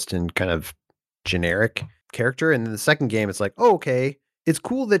interest and kind of generic character. And in the second game, it's like, oh, okay, it's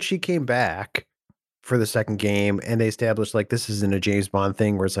cool that she came back for the second game and they established like this isn't a James Bond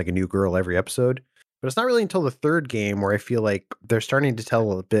thing where it's like a new girl every episode. But it's not really until the third game where I feel like they're starting to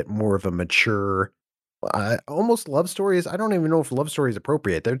tell a bit more of a mature, almost love stories. I don't even know if love story is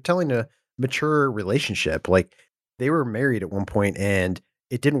appropriate. They're telling a mature relationship. Like they were married at one point and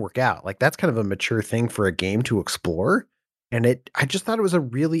it didn't work out. Like that's kind of a mature thing for a game to explore. And I just thought it was a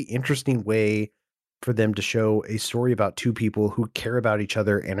really interesting way for them to show a story about two people who care about each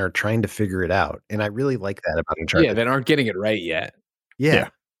other and are trying to figure it out. And I really like that about Uncharted. Yeah, that aren't getting it right yet. Yeah.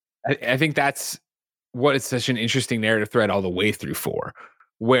 I think that's what it's such an interesting narrative thread all the way through 4,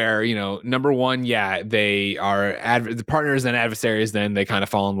 where, number one, yeah, they are the partners and adversaries, then they kind of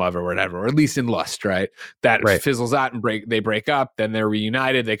fall in love or whatever, or at least in lust, right? That fizzles out and they break up, then they're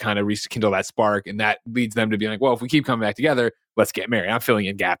reunited, they kind of rekindle that spark, and that leads them to be like, well, if we keep coming back together, let's get married. I'm filling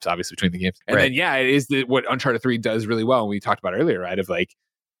in gaps, obviously, between the games. And then, yeah, it is what Uncharted 3 does really well, and we talked about earlier, right? Of like,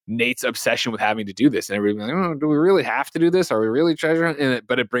 Nate's obsession with having to do this, and everybody's like, oh, do we really have to do this? Are we really treasuring it?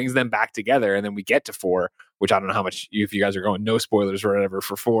 But it brings them back together, and then we get to 4, which I don't know how much if you guys are going no spoilers or whatever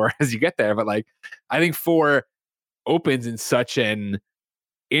for 4 as you get there, but like I think 4 opens in such an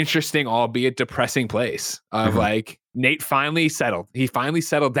interesting, albeit depressing place of like Nate finally settled. He finally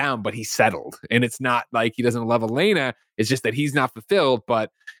settled down, but he settled, and it's not like he doesn't love Elena. It's just that he's not fulfilled,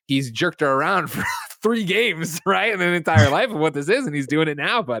 but he's jerked her around for 3 games, right? And an entire life of what this is, and he's doing it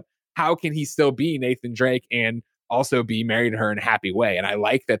now. But how can he still be Nathan Drake and also be married to her in a happy way? And I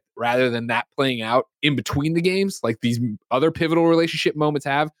like that rather than that playing out in between the games, like these other pivotal relationship moments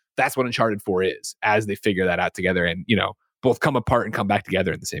have, that's what Uncharted 4 is, as they figure that out together and, both come apart and come back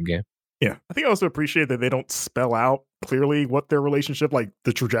together in the same game. Yeah. I think I also appreciate that they don't spell out clearly what their relationship, like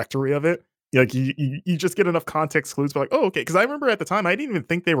the trajectory of it. Like you just get enough context clues, but like, oh, okay. Because I remember at the time, I didn't even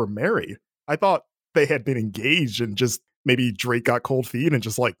think they were married. I thought they had been engaged and just maybe Drake got cold feet and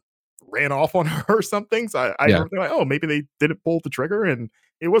just like ran off on her or something. So I remember like, oh, maybe they didn't pull the trigger. And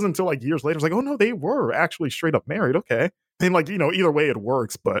it wasn't until like years later, it's like, oh no, they were actually straight up married. Okay. And like, either way it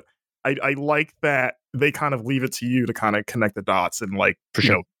works, but I like that they kind of leave it to you to kind of connect the dots and like, for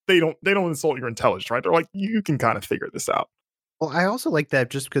sure. They don't insult your intelligence, right? They're like, you can kind of figure this out. Well, I also like that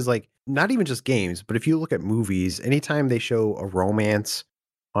just because, like, not even just games, but if you look at movies, anytime they show a romance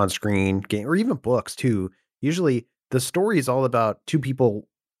on screen, game, or even books too, usually the story is all about two people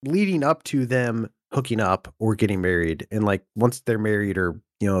leading up to them hooking up or getting married. And like, once they're married or,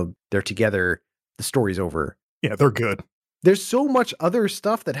 they're together, the story's over. Yeah, they're good. There's so much other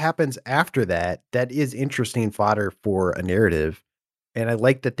stuff that happens after that is interesting fodder for a narrative. And I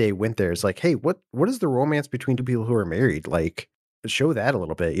like that they went there. It's like, hey, what is the romance between two people who are married? Like, show that a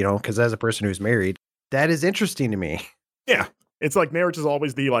little bit, because as a person who's married, that is interesting to me. Yeah. It's like marriage is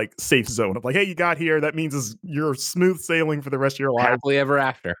always the like safe zone of like, hey, you got here. That means you're smooth sailing for the rest of your life. Happily ever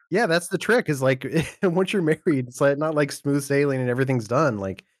after. Yeah, that's the trick is like, once you're married, it's like not like smooth sailing and everything's done.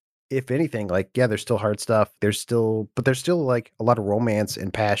 Like, if anything, like, yeah, there's still hard stuff. There's still like a lot of romance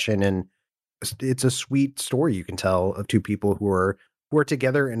and passion. And it's a sweet story you can tell of two people who are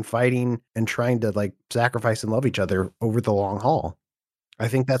together and fighting and trying to like sacrifice and love each other over the long haul. I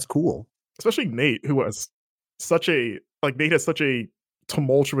think that's cool. Especially Nate, who was Nate has such a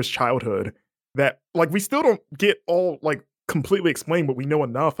tumultuous childhood that like we still don't get all like completely explained, but we know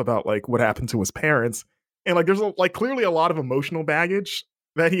enough about like what happened to his parents. And like there's clearly a lot of emotional baggage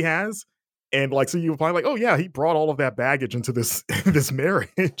that he has. And like so you find like, oh yeah, he brought all of that baggage into this this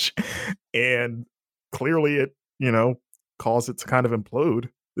marriage. And clearly it, caused it to kind of implode.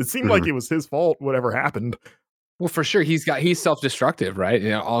 It seemed like it was his fault, whatever happened. Well, for sure, he's self-destructive,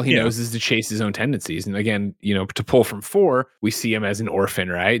 right? All he knows is to chase his own tendencies. And again, to pull from 4, we see him as an orphan,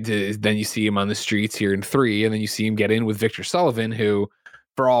 right? Then you see him on the streets here in 3, and then you see him get in with Victor Sullivan, who,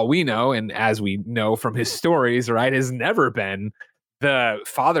 for all we know, and as we know from his stories, right, has never been the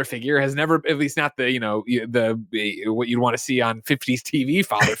father figure, has never, at least not the what you'd want to see on 50s TV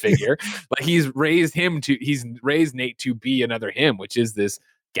father figure. Like he's raised Nate to be another him, which is this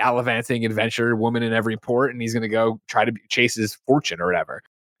gallivanting adventure woman in every port, and he's going to go try to chase his fortune or whatever.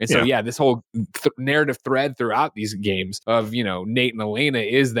 And so, this whole narrative thread throughout these games of, Nate and Elena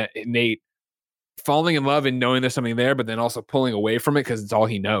is that Nate falling in love and knowing there's something there, but then also pulling away from it because it's all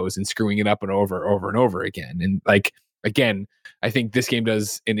he knows and screwing it up and over and over again. And like, again, I think this game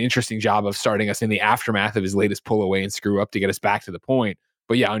does an interesting job of starting us in the aftermath of his latest pull away and screw up to get us back to the point.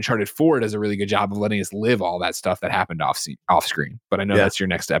 But yeah, Uncharted 4 does a really good job of letting us live all that stuff that happened off screen. But I know that's your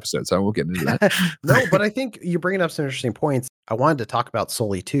next episode, so I won't get into that. No, but I think you're bringing up some interesting points. I wanted to talk about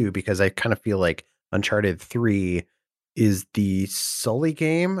Sully too, because I kind of feel like Uncharted 3 is the Sully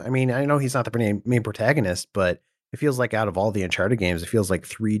game. I mean, I know he's not the main protagonist, but it feels like out of all the Uncharted games, it feels like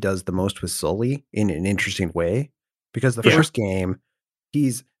 3 does the most with Sully in an interesting way. Because the first game,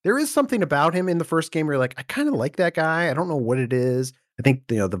 there is something about him in the first game where you're like, I kind of like that guy. I don't know what it is. I think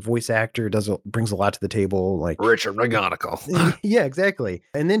the voice actor brings a lot to the table, like Richard McGonagall. Yeah, exactly.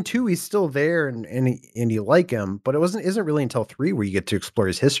 And then 2, he's still there, and you like him, but isn't really until 3 where you get to explore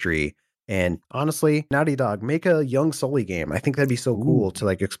his history. And honestly, Naughty Dog, make a young Sully game. I think that'd be so cool to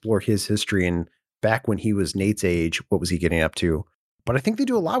like explore his history and back when he was Nate's age, what was he getting up to? But I think they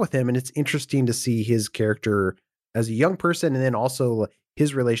do a lot with him, and it's interesting to see his character as a young person, and then also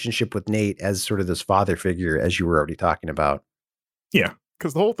his relationship with Nate as sort of this father figure, as you were already talking about. Yeah,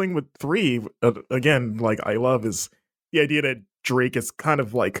 because the whole thing with 3, again, like I love is the idea that Drake is kind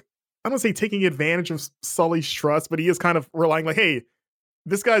of like, I don't say taking advantage of Sully's trust, but he is kind of relying like, hey,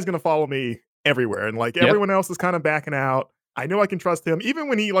 this guy's going to follow me everywhere. And like everyone else is kind of backing out. I know I can trust him. Even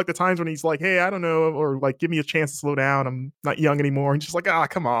when he, like the times when he's like, hey, I don't know, or like, give me a chance to slow down. I'm not young anymore. And just like,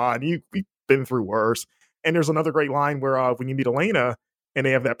 come on, we've been through worse. And there's another great line where when you meet Elena and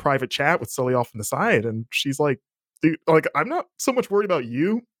they have that private chat with Sully off on the side, and she's like, dude, like, I'm not so much worried about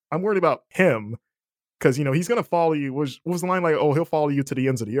you. I'm worried about him. Because, he's going to follow you. What was the line like, oh, he'll follow you to the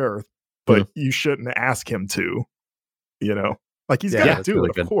ends of the earth, but you shouldn't ask him to, Like, he's got to do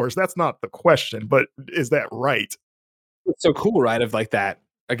it, of course. That's not the question, but is that right? It's so cool, right? Of like that.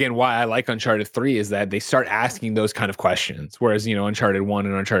 Again, why I like Uncharted 3 is that they start asking those kind of questions. Whereas, Uncharted 1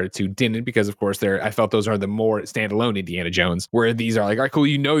 and Uncharted 2 didn't, because of course I felt those are the more standalone Indiana Jones, where these are like, all right, cool,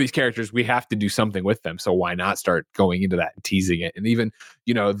 these characters, we have to do something with them. So why not start going into that and teasing it? And even,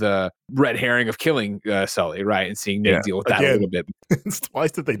 the red herring of killing Sully, right? And seeing Nate deal with that a little bit. It's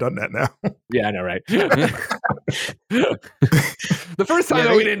twice that they've done that now. Yeah, I know, right? The first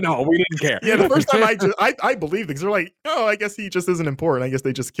time we didn't know. We didn't care. Yeah, the first time I believed because they're like, oh, I guess he just isn't important. I guess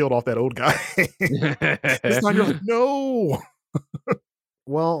they just killed off that old guy. This time you're like, no.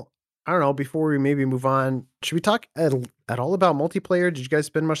 Well, I don't know. Before we maybe move on, should we talk at all about multiplayer? Did you guys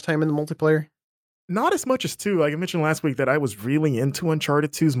spend much time in the multiplayer? Not as much as 2. Like I mentioned last week that I was really into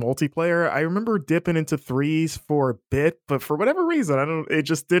Uncharted 2's multiplayer. I remember dipping into 3's for a bit, but for whatever reason, it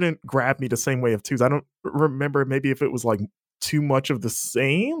just didn't grab me the same way of 2's. I don't remember maybe if it was like too much of the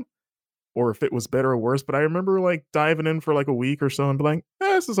same or if it was better or worse, but I remember like diving in for like a week or so and be like,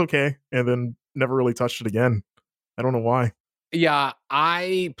 this is okay. And then never really touched it again. I don't know why. Yeah,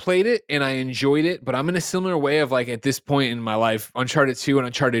 I played it and I enjoyed it, but I'm in a similar way of like at this point in my life, Uncharted 2 and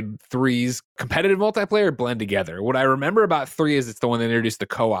Uncharted 3's competitive multiplayer blend together. What I remember about 3 is it's the one that introduced the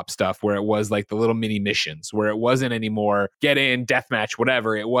co-op stuff where it was like the little mini missions, where it wasn't anymore get in, deathmatch,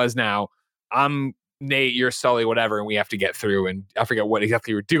 whatever. It was now, I'm Nate, you're Sully, whatever, and we have to get through. And I forget what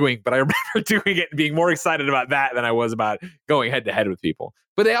exactly we're doing, but I remember doing it and being more excited about that than I was about going head to head with people.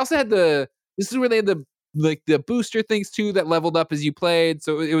 But they also had this is where they had the booster things too that leveled up as you played.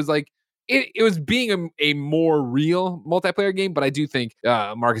 So it was like it was being a more real multiplayer game. But I do think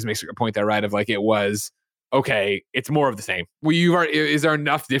Marcus makes a point there, right? Of like it was okay. It's more of the same. Is there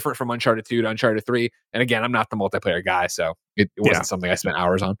enough different from Uncharted 2 to Uncharted 3? And again, I'm not the multiplayer guy, so it wasn't something I spent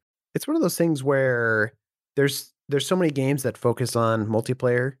hours on. It's one of those things where there's so many games that focus on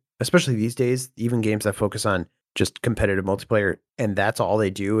multiplayer, especially these days. Even games that focus on just competitive multiplayer, and that's all they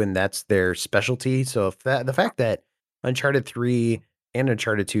do, and that's their specialty. So if the fact that Uncharted 3 and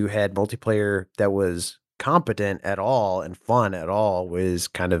Uncharted 2 had multiplayer that was competent at all and fun at all was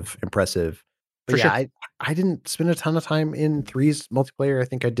kind of impressive. But sure. I didn't spend a ton of time in 3's multiplayer. I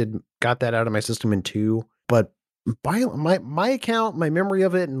think I got that out of my system in 2, but by my account, my memory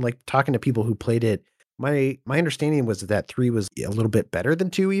of it, and like talking to people who played it, my understanding was that 3 was a little bit better than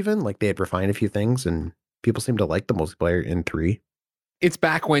 2, even like they had refined a few things, and people seem to like the multiplayer in 3. It's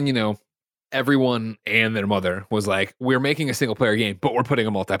back when, everyone and their mother was like, we're making a single player game, but we're putting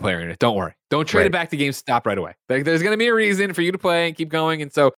a multiplayer in it. Don't worry. Don't trade it back to GameStop right away. There's going to be a reason for you to play and keep going.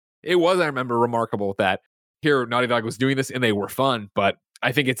 And so it was, I remember, remarkable that here Naughty Dog was doing this and they were fun, but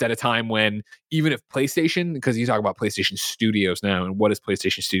I think it's at a time when even if PlayStation, because you talk about PlayStation Studios now, and what is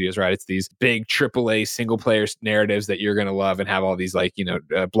PlayStation Studios, right? It's these big AAA single player narratives that you're going to love and have all these like,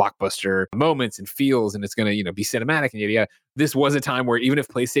 blockbuster moments and feels, and it's going to, be cinematic and yada yada. This was a time where even if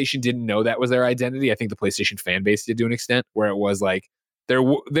PlayStation didn't know that was their identity, I think the PlayStation fan base did to an extent, where it was like,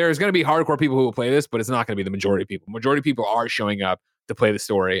 there's going to be hardcore people who will play this, but it's not going to be the majority of people. Majority of people are showing up to play the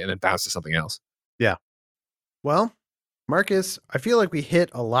story and then bounce to something else. Yeah. Well, Marcus, I feel like we hit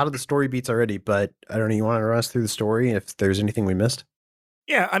a lot of the story beats already, but I don't know, you want to run us through the story if there's anything we missed?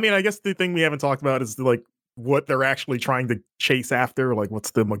 Yeah, I mean, I guess the thing we haven't talked about is like what they're actually trying to chase after, like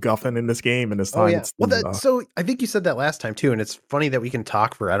what's the MacGuffin in this game, and this time it's so I think you said that last time too, and it's funny that we can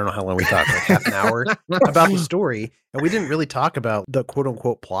talk for I don't know how long we talked, like half an hour about the story, and we didn't really talk about the quote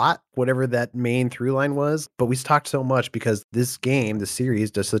unquote plot, whatever that main through line was, but we talked so much because this game, the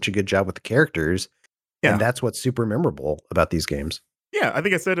series, does such a good job with the characters, and that's what's super memorable about these games. Yeah, I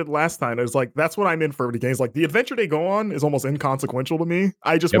think I said it last time. It was like, that's what I'm in for the games. Like, the adventure they go on is almost inconsequential to me.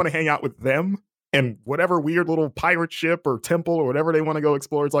 I just want to hang out with them, and whatever weird little pirate ship or temple or whatever they want to go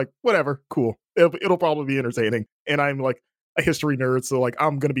explore, it's like, whatever, cool. It'll probably be entertaining. And I'm like a history nerd, so like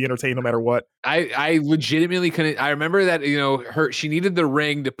I'm gonna be entertained no matter what. I legitimately couldn't. I remember that she needed the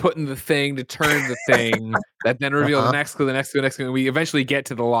ring to put in the thing to turn the thing that then revealed the next clue. We eventually get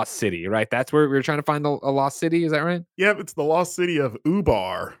to the lost city, right? That's where we were trying to find a lost city. Is that right? Yeah, it's the lost city of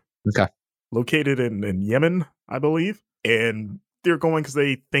Ubar. Okay, located in Yemen, I believe, and they're going because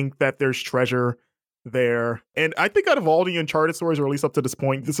they think that there's treasure there. And I think out of all the Uncharted stories, or at least up to this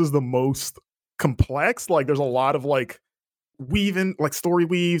point, this is the most complex. Like, there's a lot of like weaving, like story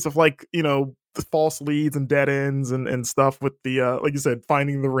weaves of like, the false leads and dead ends and stuff with the like you said,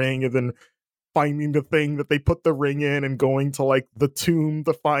 finding the ring and then finding the thing that they put the ring in and going to like the tomb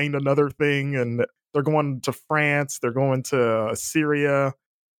to find another thing. And they're going to France, they're going to Syria.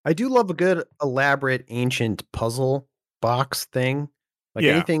 I do love a good elaborate ancient puzzle box thing. Like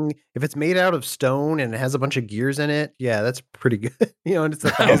anything, if it's made out of stone and it has a bunch of gears in it, that's pretty good. And it's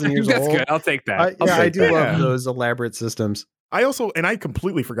 1,000 years That's old. Good. I'll take that. I do love those elaborate systems. I also, and I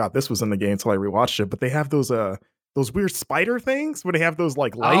completely forgot this was in the game until I rewatched it, but they have those weird spider things where they have those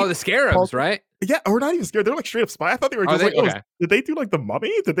like light. Oh, the scarabs, right? Yeah, or not even scared. They're like straight up spy. I thought they were just did they do like the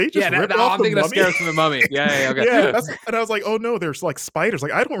mummy? Did they just rip off I'm thinking the of scarabs from the mummy. Yeah, okay. Yeah, and I was like, oh no, there's like spiders.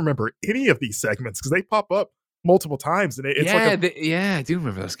 Like I don't remember any of these segments because they pop up multiple times, and it's I do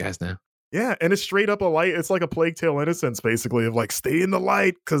remember those guys now. Yeah, and it's straight up a light. It's like a Plague Tale Innocence, basically, of like stay in the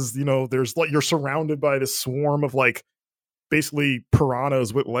light because there's like you're surrounded by this swarm of like basically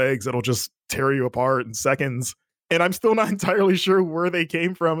piranhas with legs that'll just tear you apart in seconds. And I'm still not entirely sure where they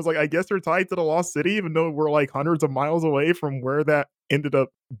came from. It's like, I guess they're tied to the Lost City, even though we're like hundreds of miles away from where that ended up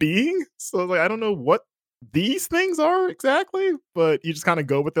being. So like, I don't know what these things are exactly, but you just kind of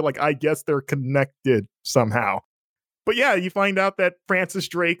go with it. Like, I guess they're connected somehow. But yeah, you find out that Francis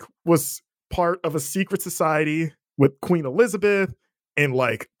Drake was part of a secret society with Queen Elizabeth and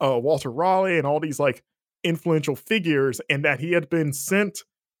like Walter Raleigh and all these like influential figures, and that he had been sent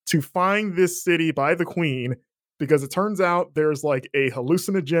to find this city by the Queen because it turns out there's like a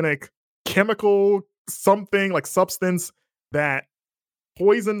hallucinogenic chemical something like substance that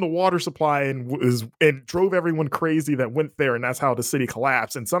poisoned the water supply and drove everyone crazy that went there, and that's how the city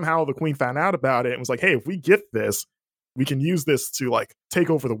collapsed. And somehow the Queen found out about it and was like, hey, if we get this, we can use this to like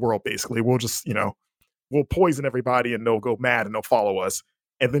take over the world. Basically, we'll just we'll poison everybody and they'll go mad and they'll follow us.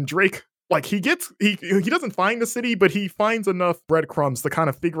 And then Drake, like he doesn't find the city, but he finds enough breadcrumbs to kind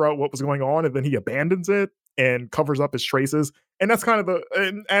of figure out what was going on, and then he abandons it and covers up his traces. And that's kind of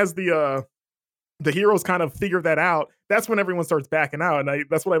as the heroes kind of figure that out, that's when everyone starts backing out. And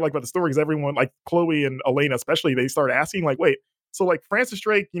that's what I like about the story, because everyone, like Chloe and Elena especially, they start asking like, wait, so like Francis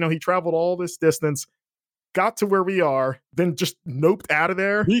Drake, he traveled all this distance, got to where we are, then just noped out of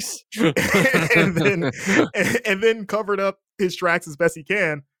there and then covered up his tracks as best he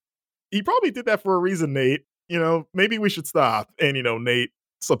can. He probably did that for a reason, Nate. Maybe we should stop. And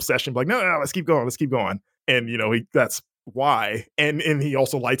Nate's obsession, like, no, let's keep going. And that's why. And he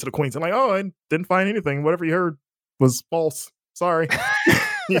also lied to the Queens and like, oh, I didn't find anything. Whatever you heard was false. Sorry.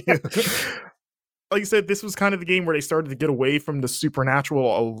 Like you said, this was kind of the game where they started to get away from the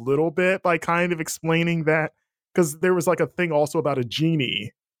supernatural a little bit by kind of explaining that, because there was like a thing also about a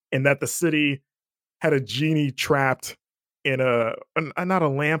genie, and that the city had a genie trapped in not a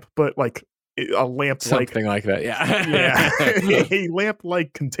lamp, but like a lamp, something like that. Yeah. A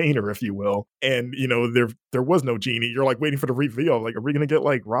lamp-like container, if you will. And there was no genie. You're like waiting for the reveal. Like, are we gonna get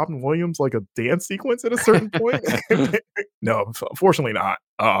like Robin Williams like a dance sequence at a certain point? No, unfortunately not.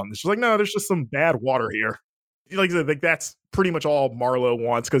 It's just like, no, there's just some bad water here. like I said, like that's pretty much all Marlowe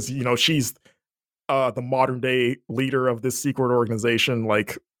wants because she's the modern day leader of this secret organization,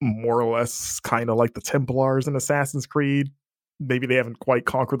 like more or less kind of like the Templars in Assassin's Creed. Maybe they haven't quite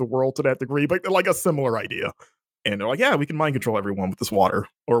conquered the world to that degree, but like a similar idea. And they're like, yeah, we can mind control everyone with this water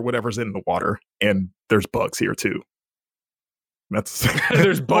or whatever's in the water. And there's bugs here too. That's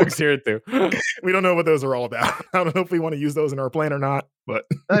there's bugs here too. We don't know what those are all about. I don't know if we want to use those in our plan or not, but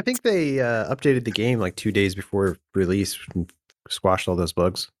I think they updated the game like 2 days before release and squashed all those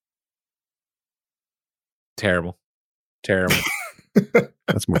bugs. Terrible.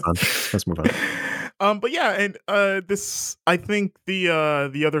 Let's move on. But yeah, and this, I think the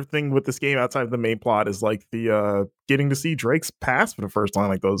other thing with this game outside of the main plot is like the getting to see Drake's past for the first time.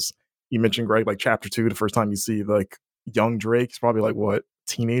 Like those you mentioned, Greg, like chapter 2, the first time you see like young Drake, he's probably like what,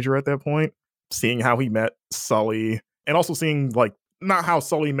 teenager at that point. Seeing how he met Sully, and also seeing like not how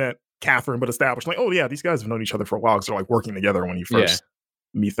Sully met Catherine, but established like, oh yeah, these guys have known each other for a while because they're like working together when you first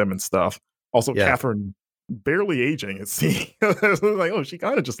meet them and stuff. Also, Catherine barely aging. It's like, oh, she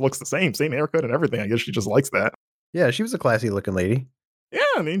kind of just looks the same haircut and everything. I guess she just likes that. Yeah, she was a classy looking lady. Yeah,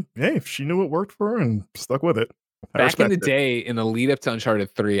 I mean, hey, if she knew it worked for her and stuck with it. Back in the day, in the lead up to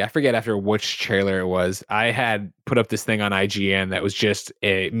Uncharted 3, I forget after which trailer it was, I had put up this thing on IGN that was just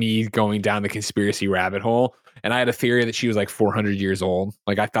me going down the conspiracy rabbit hole. And I had a theory that she was like 400 years old.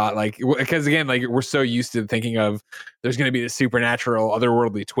 Like I thought, like, because again, like we're so used to thinking of there's going to be this supernatural,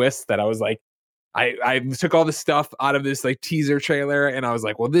 otherworldly twist that I was like, I took all the stuff out of this like teaser trailer and I was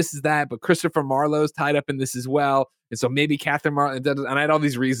like, well, this is that, but Christopher Marlowe's tied up in this as well. And so maybe Catherine Marlowe, and I had all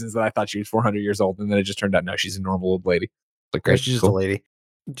these reasons that I thought she was 400 years old. And then it just turned out, no, she's a normal old lady. Like, great, she's just a lady.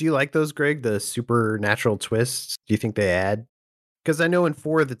 Do you like those, Greg? The supernatural twists? Do you think they add? Because I know in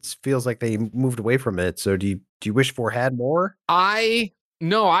 4 that feels like they moved away from it. So do you wish 4 had more?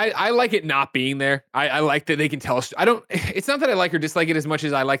 No, I like it not being there. I like that they can tell us. It's not that I like or dislike it as much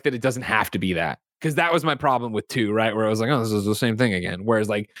as I like that it doesn't have to be that. Because that was my problem with 2, right? Where I was like, oh, this is the same thing again. Whereas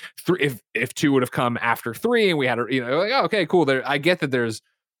like if 2 would have come after 3 and we had like, oh, okay, cool. I get that there's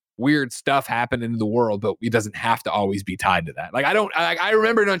weird stuff happening in the world, but it doesn't have to always be tied to that. Like I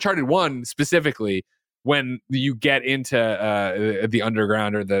remember in Uncharted 1 specifically when you get into the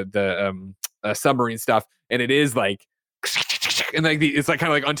underground or the submarine stuff, and it is like. And like it's like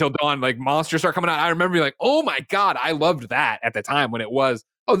kind of like Until Dawn, like monsters start coming out. I remember being like, oh my God, I loved that at the time when it was,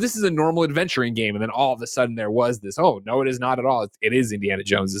 oh, this is a normal adventuring game. And then all of a sudden there was this, oh, no, it is not at all. It is Indiana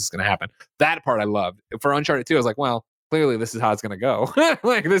Jones. This is going to happen. That part I loved. For Uncharted 2, I was like, well, clearly this is how it's going to go.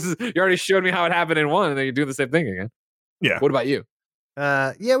 Like you already showed me how it happened in 1 and then you're doing the same thing again. Yeah. What about you?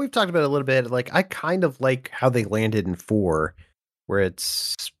 Yeah, we've talked about it a little bit. Like I kind of like how they landed in 4, where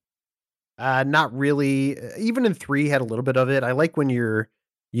it's not really. Even in 3 had a little bit of it. I like when you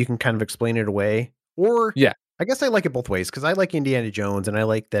can kind of explain it away. Or yeah, I guess I like it both ways because I like Indiana Jones and I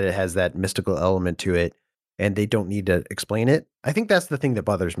like that it has that mystical element to it and they don't need to explain it. I think that's the thing that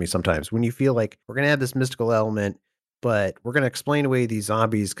bothers me sometimes when you feel like we're going to have this mystical element, but we're going to explain away these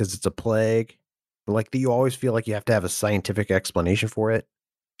zombies because it's a plague. But like you always feel like you have to have a scientific explanation for it.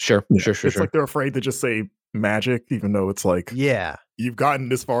 Sure. It's like they're afraid to just say magic, even though it's like, yeah, you've gotten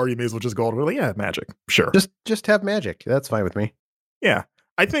this far, you may as well just go all the way. Yeah, magic. Sure. Just have magic. That's fine with me. Yeah.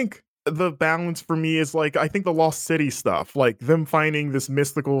 I think the balance for me is like, I think the Lost City stuff, like them finding this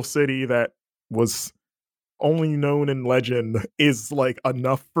mystical city that was only known in legend is like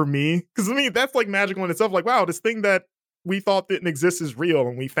enough for me. Because I mean, that's like magical in itself. Like, wow, this thing that we thought didn't exist is real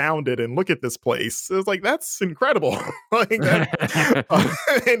and we found it and look at this place. It's like, that's incredible. Like that,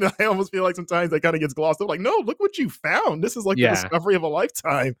 and I almost feel like sometimes that kind of gets glossed up. Like, no, look what you found. This is like the discovery of a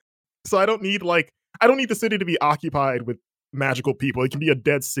lifetime. So I don't need the city to be occupied with magical people. It can be a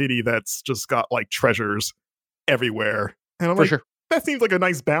dead city that's just got like treasures everywhere. And I'm like, sure, that seems like a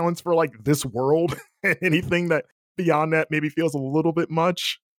nice balance for like this world. And anything that beyond that maybe feels a little bit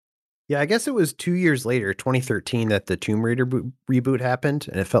much. Yeah, I guess it was 2 years later, 2013, that the Tomb Raider reboot happened,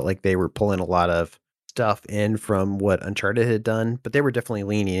 and it felt like they were pulling a lot of stuff in from what Uncharted had done, but they were definitely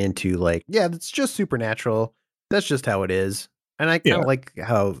leaning into like, yeah, it's just supernatural. That's just how it is. And I kind of like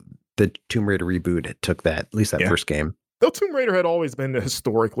how the Tomb Raider reboot took that, at least that first game. Though Tomb Raider had always been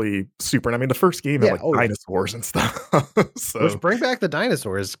historically super. And I mean, the first game had like dinosaurs and stuff. So let's bring back the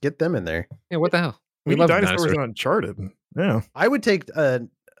dinosaurs. Get them in there. Yeah, what the hell? We need dinosaurs in Uncharted. Yeah. I would take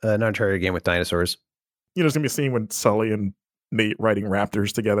an Uncharted game with dinosaurs. There's going to be a scene when Sully and Nate riding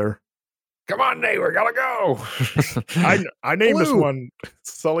raptors together. Come on, Nate, we gotta go. I named this one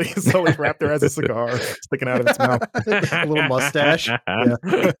Sully's raptor has a cigar sticking out of its mouth. A little mustache. Yeah.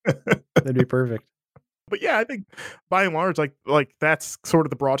 That'd be perfect. But yeah, I think by and large, like that's sort of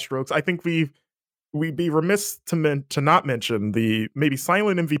the broad strokes. I think we've we'd be remiss to not mention the maybe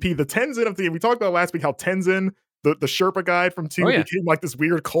silent MVP, the Tenzin of the game. We talked about last week how Tenzin, the Sherpa guy from 2, became like this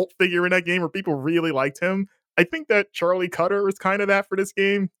weird cult figure in that game where people really liked him. I think that Charlie Cutter is kind of that for this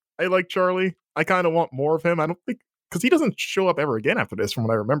game. I like Charlie. I kind of want more of him. I don't think, because he doesn't show up ever again after this, from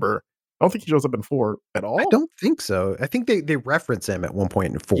what I remember. I don't think he shows up in 4 at all. I don't think so. I think they reference him at one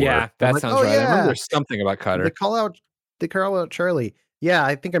point in 4. Yeah, that sounds right. I remember there's something about Cutter. They call out Charlie. Yeah,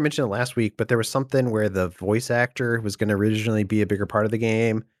 I think I mentioned it last week, but there was something where the voice actor was going to originally be a bigger part of the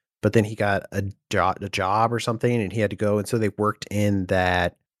game, but then he got a job or something, and he had to go, and so they worked in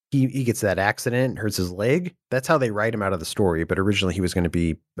that he gets that accident, hurts his leg. That's how they write him out of the story, but originally he was going to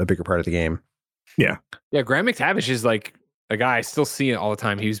be a bigger part of the game. Yeah. Yeah, Graham McTavish is like a guy I still see it all the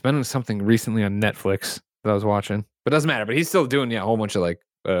time. He's been in something recently on Netflix that I was watching, but it doesn't matter. But he's still doing a whole bunch of like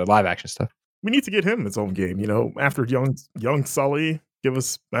live action stuff. We need to get him its own game, after young Sully. Give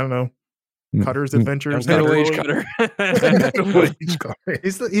us, I don't know, Cutter's Adventures. Middle-aged Cutter.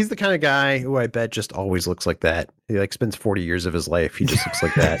 He's the kind of guy who I bet just always looks like that. He like spends 40 years of his life. He just looks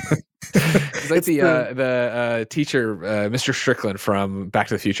like that. He's like the teacher, Mr. Strickland from Back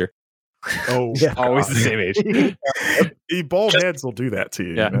to the Future. Oh, yeah, always the same age. Bald heads will do that to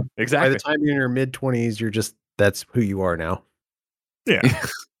you. Yeah, exactly. By the time you're in your mid-20s, that's who you are now. Yeah.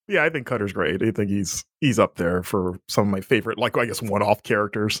 Yeah, I think Cutter's great. I think he's up there for some of my favorite, like, I guess, one-off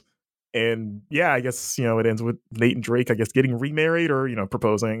characters. And yeah, I guess, it ends with Nate and Drake, I guess, getting remarried or,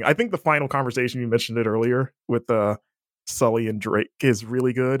 proposing. I think the final conversation, you mentioned it earlier, with Sully and Drake is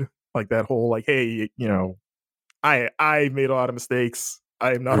really good. Like that whole, like, hey, I made a lot of mistakes.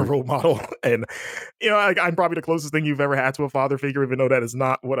 I am not a role model. And, I'm probably the closest thing you've ever had to a father figure, even though that is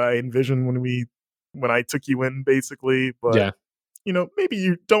not what I envisioned when I took you in, basically. But yeah. Maybe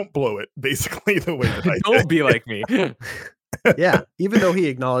you don't blow it, basically, the way that I don't be like me. Yeah, even though he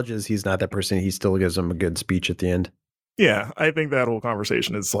acknowledges he's not that person, he still gives him a good speech at the end. Yeah, I think that whole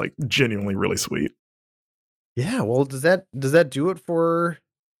conversation is like genuinely really sweet. Yeah, well, does that do it for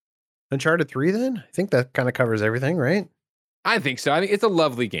Uncharted 3 then? I think that kind of covers everything, right? I think so. I think it's a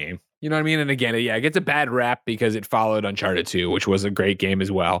lovely game. You know what I mean? And again, it gets a bad rap because it followed Uncharted 2, which was a great game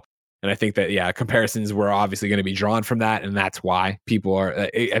as well. And I think that, comparisons were obviously going to be drawn from that. And that's why people are, I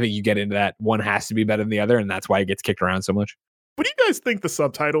think you get into that one has to be better than the other. And that's why it gets kicked around so much. What do you guys think the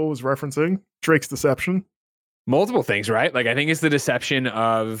subtitle was referencing? Drake's deception? Multiple things, right? Like, I think it's the deception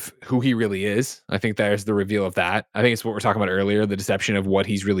of who he really is. I think there's the reveal of that. I think it's what we're talking about earlier, the deception of what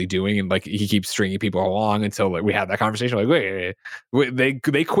he's really doing. And like, he keeps stringing people along until like we have that conversation. Like, wait,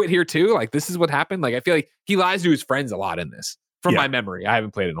 they quit here too? Like, this is what happened? Like, I feel like he lies to his friends a lot in this from my memory. I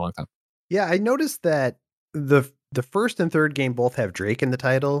haven't played it in a long time. Yeah, I noticed that the first and third game both have Drake in the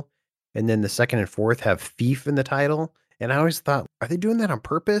title, and then the second and fourth have Thief in the title. And I always thought, are they doing that on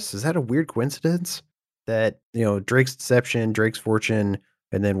purpose? Is that a weird coincidence? That, Drake's Deception, Drake's Fortune,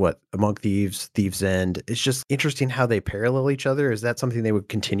 and then what? Among Thieves, Thieves End. It's just interesting how they parallel each other. Is that something they would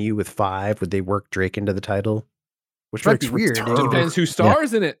continue with 5? Would they work Drake into the title? Which Drake's might be weird. Depends who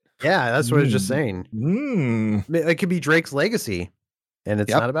stars in it. Yeah, that's what I was just saying. It could be Drake's legacy. And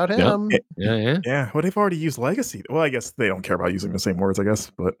it's not about him. Yeah. Well, they've already used legacy. Well, I guess they don't care about using the same words, I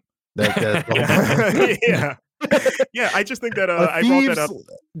guess. But yeah. Yeah, I just think that I brought that up.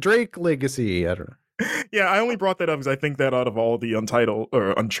 Drake legacy. I don't know. Yeah, I only brought that up because I think that out of all the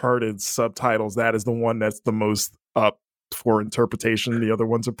Uncharted subtitles, that is the one that's the most up for interpretation. The other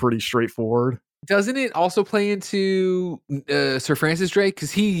ones are pretty straightforward. Doesn't it also play into Sir Francis Drake?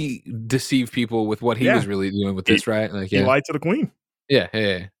 Because he deceived people with what he was really doing with this, right? Like, he lied to the queen. Yeah.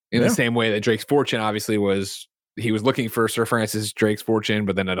 In the same way that Drake's Fortune obviously he was looking for Sir Francis Drake's fortune,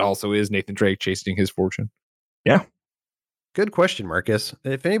 but then it also is Nathan Drake chasing his fortune. Yeah. Good question, Marcus.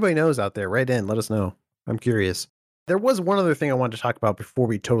 If anybody knows out there, write in, let us know. I'm curious. There was one other thing I wanted to talk about before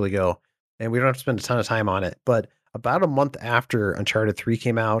we totally go, and we don't have to spend a ton of time on it, but about a month after Uncharted 3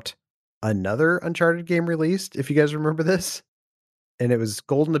 came out, another Uncharted game released, if you guys remember this. And it was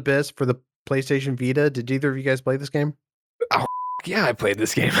Golden Abyss for the PlayStation Vita. Did either of you guys play this game? Oh, yeah, I played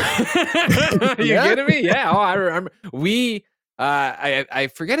this game. You kidding me? Yeah. Oh, I remember. I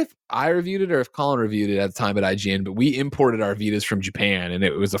forget if I reviewed it or if Colin reviewed it at the time at IGN, but we imported our Vitas from Japan, and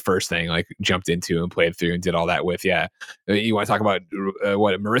it was the first thing like jumped into and played through and did all that with. Yeah. You want to talk about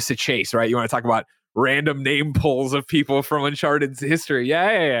Marissa Chase, right? You want to talk about random name pulls of people from Uncharted's history.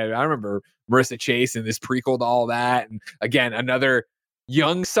 Yeah. I remember Marissa Chase and this prequel to all that. And again, another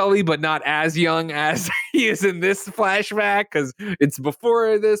young Sully, but not as young as he is in this flashback because it's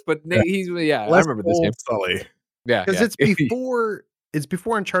before this. But he's I remember this game. Sully. Yeah, because it's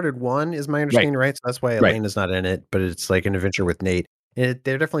before Uncharted 1, is my understanding, right? So that's why Elaine is not in it, but it's like an adventure with Nate. They're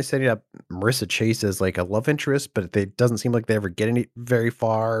definitely setting up Marissa Chase as like a love interest, but it doesn't seem like they ever get any very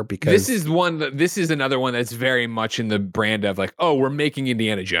far because this is another one that's very much in the brand of like, oh, we're making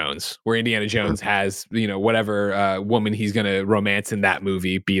Indiana Jones, where Indiana Jones has, whatever woman he's going to romance in that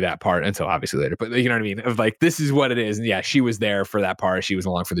movie be that part until obviously later. But you know what I mean? Of like, this is what it is. And yeah, she was there for that part. She was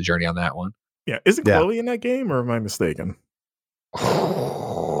along for the journey on that one. Yeah. Isn't Chloe in that game, or am I mistaken?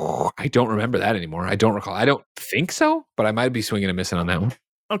 I don't remember that anymore. I don't recall. I don't think so, but I might be swinging and missing on that one.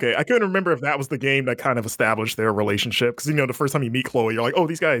 Okay, I couldn't remember if that was the game that kind of established their relationship. Because, the first time you meet Chloe, you're like, oh,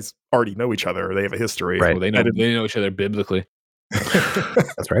 these guys already know each other. Or they have a history. Right. Well, they know each other biblically.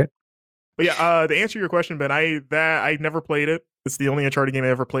 That's right. But yeah, to answer your question, Ben, I never played it. It's the only Uncharted game I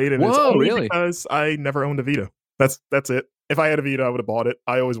ever played. And it's only really? because I never owned a Vita. That's it. If I had a Vita, I would have bought it.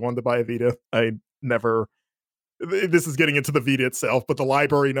 I always wanted to buy a Vita. I never... This is getting into the Vita itself, but the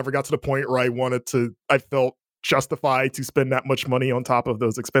library never got to the point where I felt justified to spend that much money on top of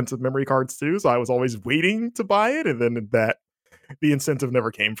those expensive memory cards too. So I was always waiting to buy it, and then the incentive never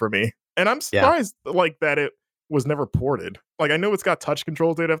came for me. And I'm surprised that it was never ported. Like, I know it's got touch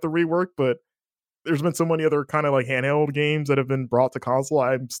controls they'd have to rework, but there's been so many other kind of like handheld games that have been brought to console.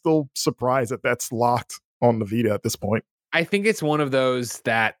 I'm still surprised that that's locked on the Vita at this point. I think it's one of those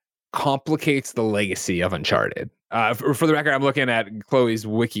that complicates the legacy of Uncharted. For the record, I'm looking at Chloe's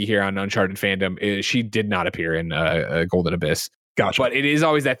wiki here on Uncharted fandom. She did not appear in Golden Abyss. Gotcha. But it is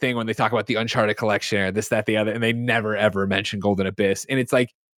always that thing when they talk about the Uncharted collection or this, that, the other, and they never ever mention Golden Abyss. And it's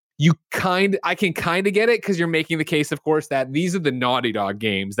like, I can kind of get it because you're making the case, of course, that these are the Naughty Dog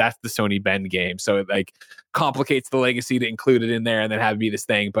games. That's the Sony Bend game. So it like complicates the legacy to include it in there and then have it be this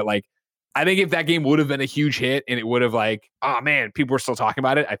thing. But like, I think if that game would have been a huge hit and it would have like, oh man, people were still talking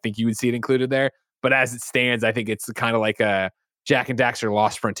about it, I think you would see it included there. But as it stands, I think it's kind of like a Jack and Daxter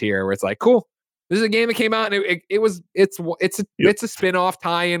Lost Frontier, where it's like, cool, this is a game that came out and it's a spin-off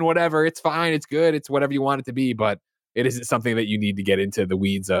tie-in, whatever. It's fine, it's good, it's whatever you want it to be, but it isn't something that you need to get into the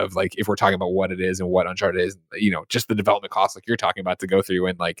weeds of, like, if we're talking about what it is and what Uncharted is, just the development costs like you're talking about to go through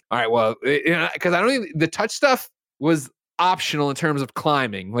and like, all right, well, because I don't think the touch stuff was optional in terms of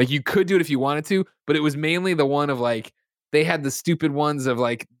climbing. Like, you could do it if you wanted to, but it was mainly the one of like, they had the stupid ones of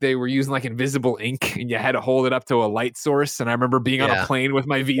like, they were using like invisible ink and you had to hold it up to a light source. And I remember being on a plane with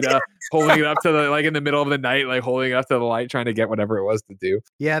my Vita, holding it up to the, like in the middle of the night, like holding it up to the light, trying to get whatever it was to do.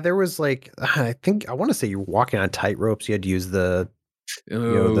 Yeah, there was like, I want to say you were walking on tight ropes. You had to use the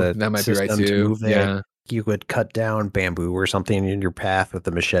that might be right too. Yeah. You would cut down bamboo or something in your path with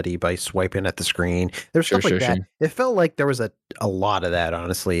the machete by swiping at the screen. There's stuff like that. Sure. It felt like there was a lot of that,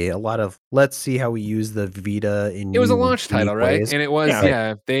 honestly. A lot of, let's see how we use the Vita in. It was a launch title, right? Ways. And it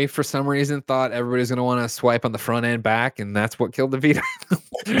was, they for some reason thought everybody's going to want to swipe on the front and back, and that's what killed the Vita.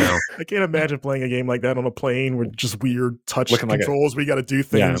 I can't imagine playing a game like that on a plane with just weird touch controls. We got to do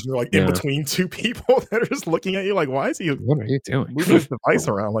things. You're like in between two people that are just looking at you like, why is he? What are you doing? Moving his device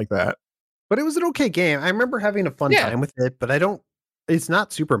around like that. But it was an okay game. I remember having a fun time with it, but it's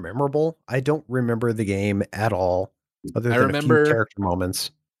not super memorable. I don't remember the game at all, other than a few character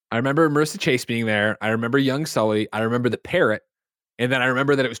moments. I remember Marissa Chase being there. I remember young Sully. I remember the parrot. And then I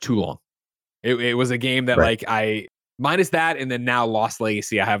remember that it was too long. It was a game that like I, minus that, and then now Lost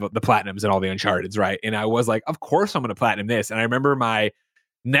Legacy, I have the Platinums and all the Uncharteds, right? And I was like, of course I'm going to Platinum this. And I remember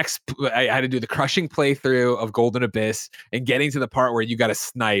I had to do the crushing playthrough of Golden Abyss and getting to the part where you got to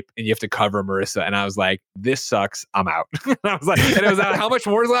snipe and you have to cover Marissa. And I was like, this sucks. I'm out. I was like, and it was how much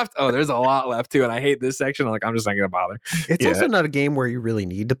more is left? Oh, there's a lot left too. And I hate this section. I'm like, I'm just not going to bother. It's also not a game where you really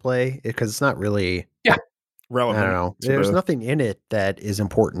need to play because it's not really relevant. I don't know. There's nothing in it that is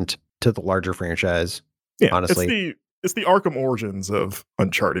important to the larger franchise. Yeah, honestly. It's the Arkham Origins of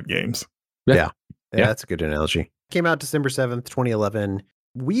Uncharted games. Yeah, that's a good analogy. Came out December 7th, 2011.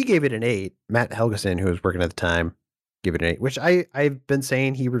 We gave it an 8. Matt Helgeson, who was working at the time, gave it an 8, which I've been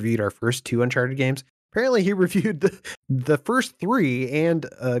saying he reviewed our first 2 Uncharted games. Apparently, he reviewed the first 3 and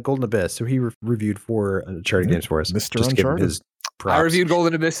Golden Abyss. So he reviewed 4 Uncharted games for us. Mr. Uncharted. I reviewed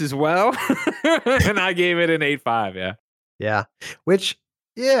Golden Abyss as well, and I gave it an 8.5. Yeah. Which,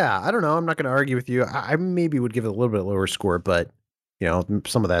 I don't know. I'm not going to argue with you. I maybe would give it a little bit lower score, but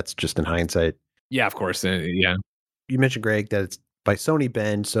some of that's just in hindsight. Yeah, of course. Yeah. You mentioned, Greg, that it's by Sony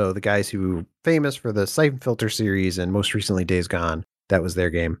Bend, so the guys who are famous for the Siphon Filter series and most recently Days Gone, that was their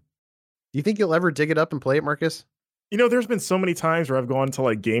game. Do you think you'll ever dig it up and play it, Marcus? There's been so many times where I've gone to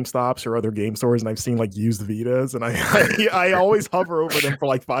like GameStops or other game stores and I've seen like used Vitas, and I always hover over them for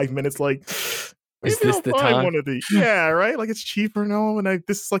like 5 minutes, like, is this the time? One of these. Yeah, right. Like, it's cheaper, no, and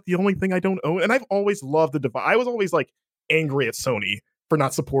this is like the only thing I don't own, and I've always loved the device. I was always like angry at Sony for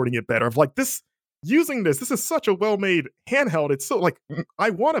not supporting it better. Of like, this using this. This is such a well-made handheld. It's so like, I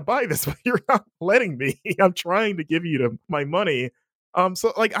want to buy this, but you're not letting me. I'm trying to give you my money.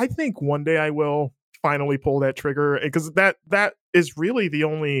 So like, I think one day I will finally pull that trigger, because that is really the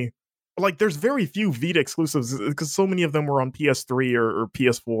only, like, there's very few Vita exclusives, because so many of them were on PS3 or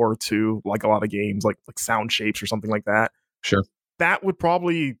PS4 too, like a lot of games like Sound Shapes or something like that. Sure. That would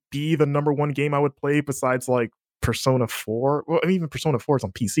probably be the number one game I would play besides like Persona 4. Well, I mean, even Persona 4 is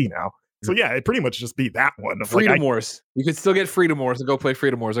on PC now. So yeah, it pretty much just be that one. Freedom Wars. You could still get Freedom Wars and go play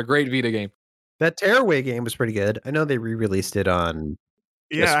Freedom Wars. A great Vita game. That Tearaway game was pretty good. I know they re-released it on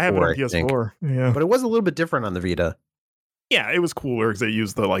PS4, I have it on PS4. Yeah. But it was a little bit different on the Vita. Yeah, it was cooler because they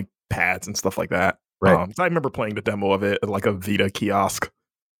used the like pads and stuff like that. Right. So I remember playing the demo of it at like a Vita kiosk.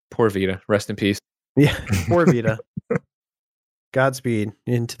 Poor Vita. Rest in peace. Yeah, poor Vita. Godspeed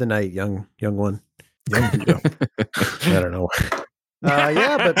into the night, young one. Young Vita. I don't know.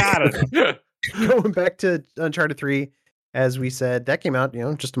 Yeah, but going back to Uncharted 3, as we said, that came out,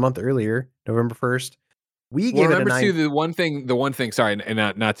 just a month earlier, November 1st. We gave it a 9. Too, the one thing, sorry,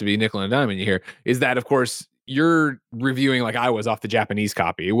 and not to be nickel and diamond you here, is that of course you're reviewing like I was off the Japanese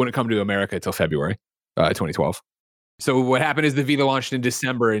copy. It wouldn't come to America until February 2012. So what happened is the Vita launched in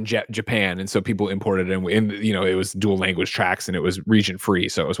December in Japan, and so people imported it, and it was dual language tracks, and it was region free,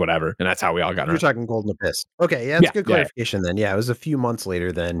 so it was whatever, and that's how we all got. You're talking Golden Abyss. Okay, yeah, that's a good clarification then. Yeah, it was a few months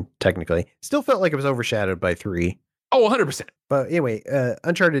later then, technically. Still felt like it was overshadowed by 3. Oh, 100%. But anyway,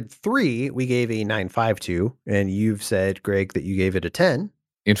 Uncharted 3, we gave a 9.5 to, and you've said, Greg, that you gave it a 10.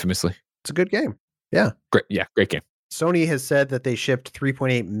 Infamously. It's a good game. Yeah. Great. Yeah, great game. Sony has said that they shipped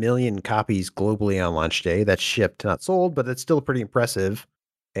 3.8 million copies globally on launch day. That's shipped, not sold, but that's still pretty impressive.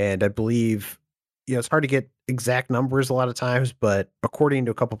 And I believe, it's hard to get exact numbers a lot of times, but according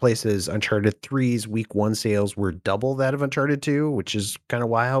to a couple places, Uncharted 3's week 1 sales were double that of Uncharted 2, which is kind of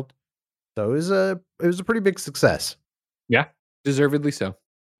wild. So it was a pretty big success. Yeah, deservedly so.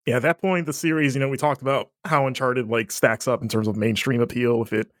 Yeah, at that point, the series, we talked about how Uncharted like stacks up in terms of mainstream appeal,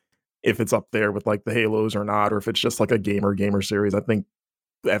 if it's up there with like the Halos or not, or if it's just like a gamer series. I think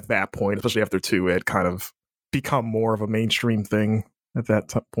at that point, especially after 2, it kind of become more of a mainstream thing at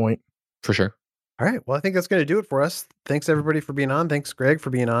that point. For sure. All right. Well, I think that's going to do it for us. Thanks everybody for being on. Thanks, Greg,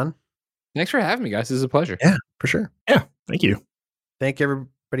 for being on. Thanks for having me, guys. This is a pleasure. Yeah, for sure. Yeah. Thank you. Thank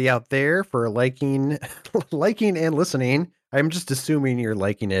everybody out there for liking and listening. I'm just assuming you're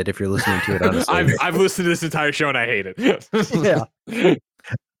liking it if you're listening to it, honestly. I've listened to this entire show and I hate it. Yeah.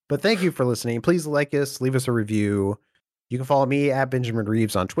 But thank you for listening. Please like us, leave us a review. You can follow me at Benjamin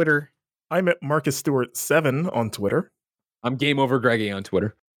Reeves on Twitter. I'm at Marcus Stewart 7 on Twitter. I'm Game Over Greggy on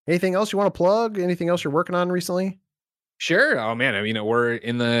Twitter. Anything else you want to plug? Anything else you're working on recently? Sure. Oh man, we're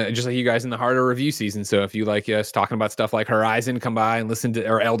just like you guys in the heart of review season. So if you like us talking about stuff like Horizon, come by and listen to,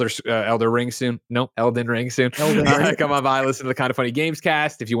 or Elden Ring soon. Elden Ring soon. Come on by, listen to the Kind of Funny Games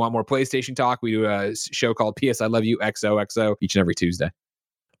cast. If you want more PlayStation talk, we do a show called PS I Love You XOXO each and every Tuesday.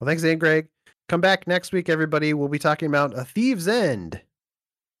 Well, thanks, Dan, Greg. Come back next week, everybody. We'll be talking about A Thief's End.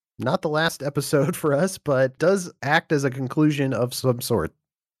 Not the last episode for us, but does act as a conclusion of some sort.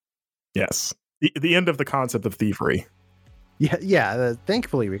 Yes. The end of the concept of thievery. Yeah.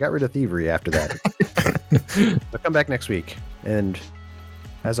 Thankfully, we got rid of thievery after that. So come back next week. And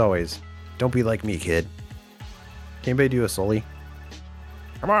as always, don't be like me, kid. Can anybody do a Sully?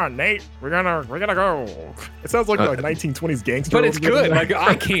 Come on, Nate. We're gonna go. It sounds like 1920s gangster. But it's good. Like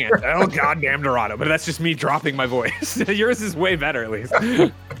I can't. Oh goddamn Dorado. But that's just me dropping my voice. Yours is way better, at least.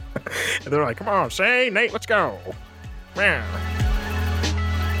 And they're like, "Come on, say Nate, let's go." Man.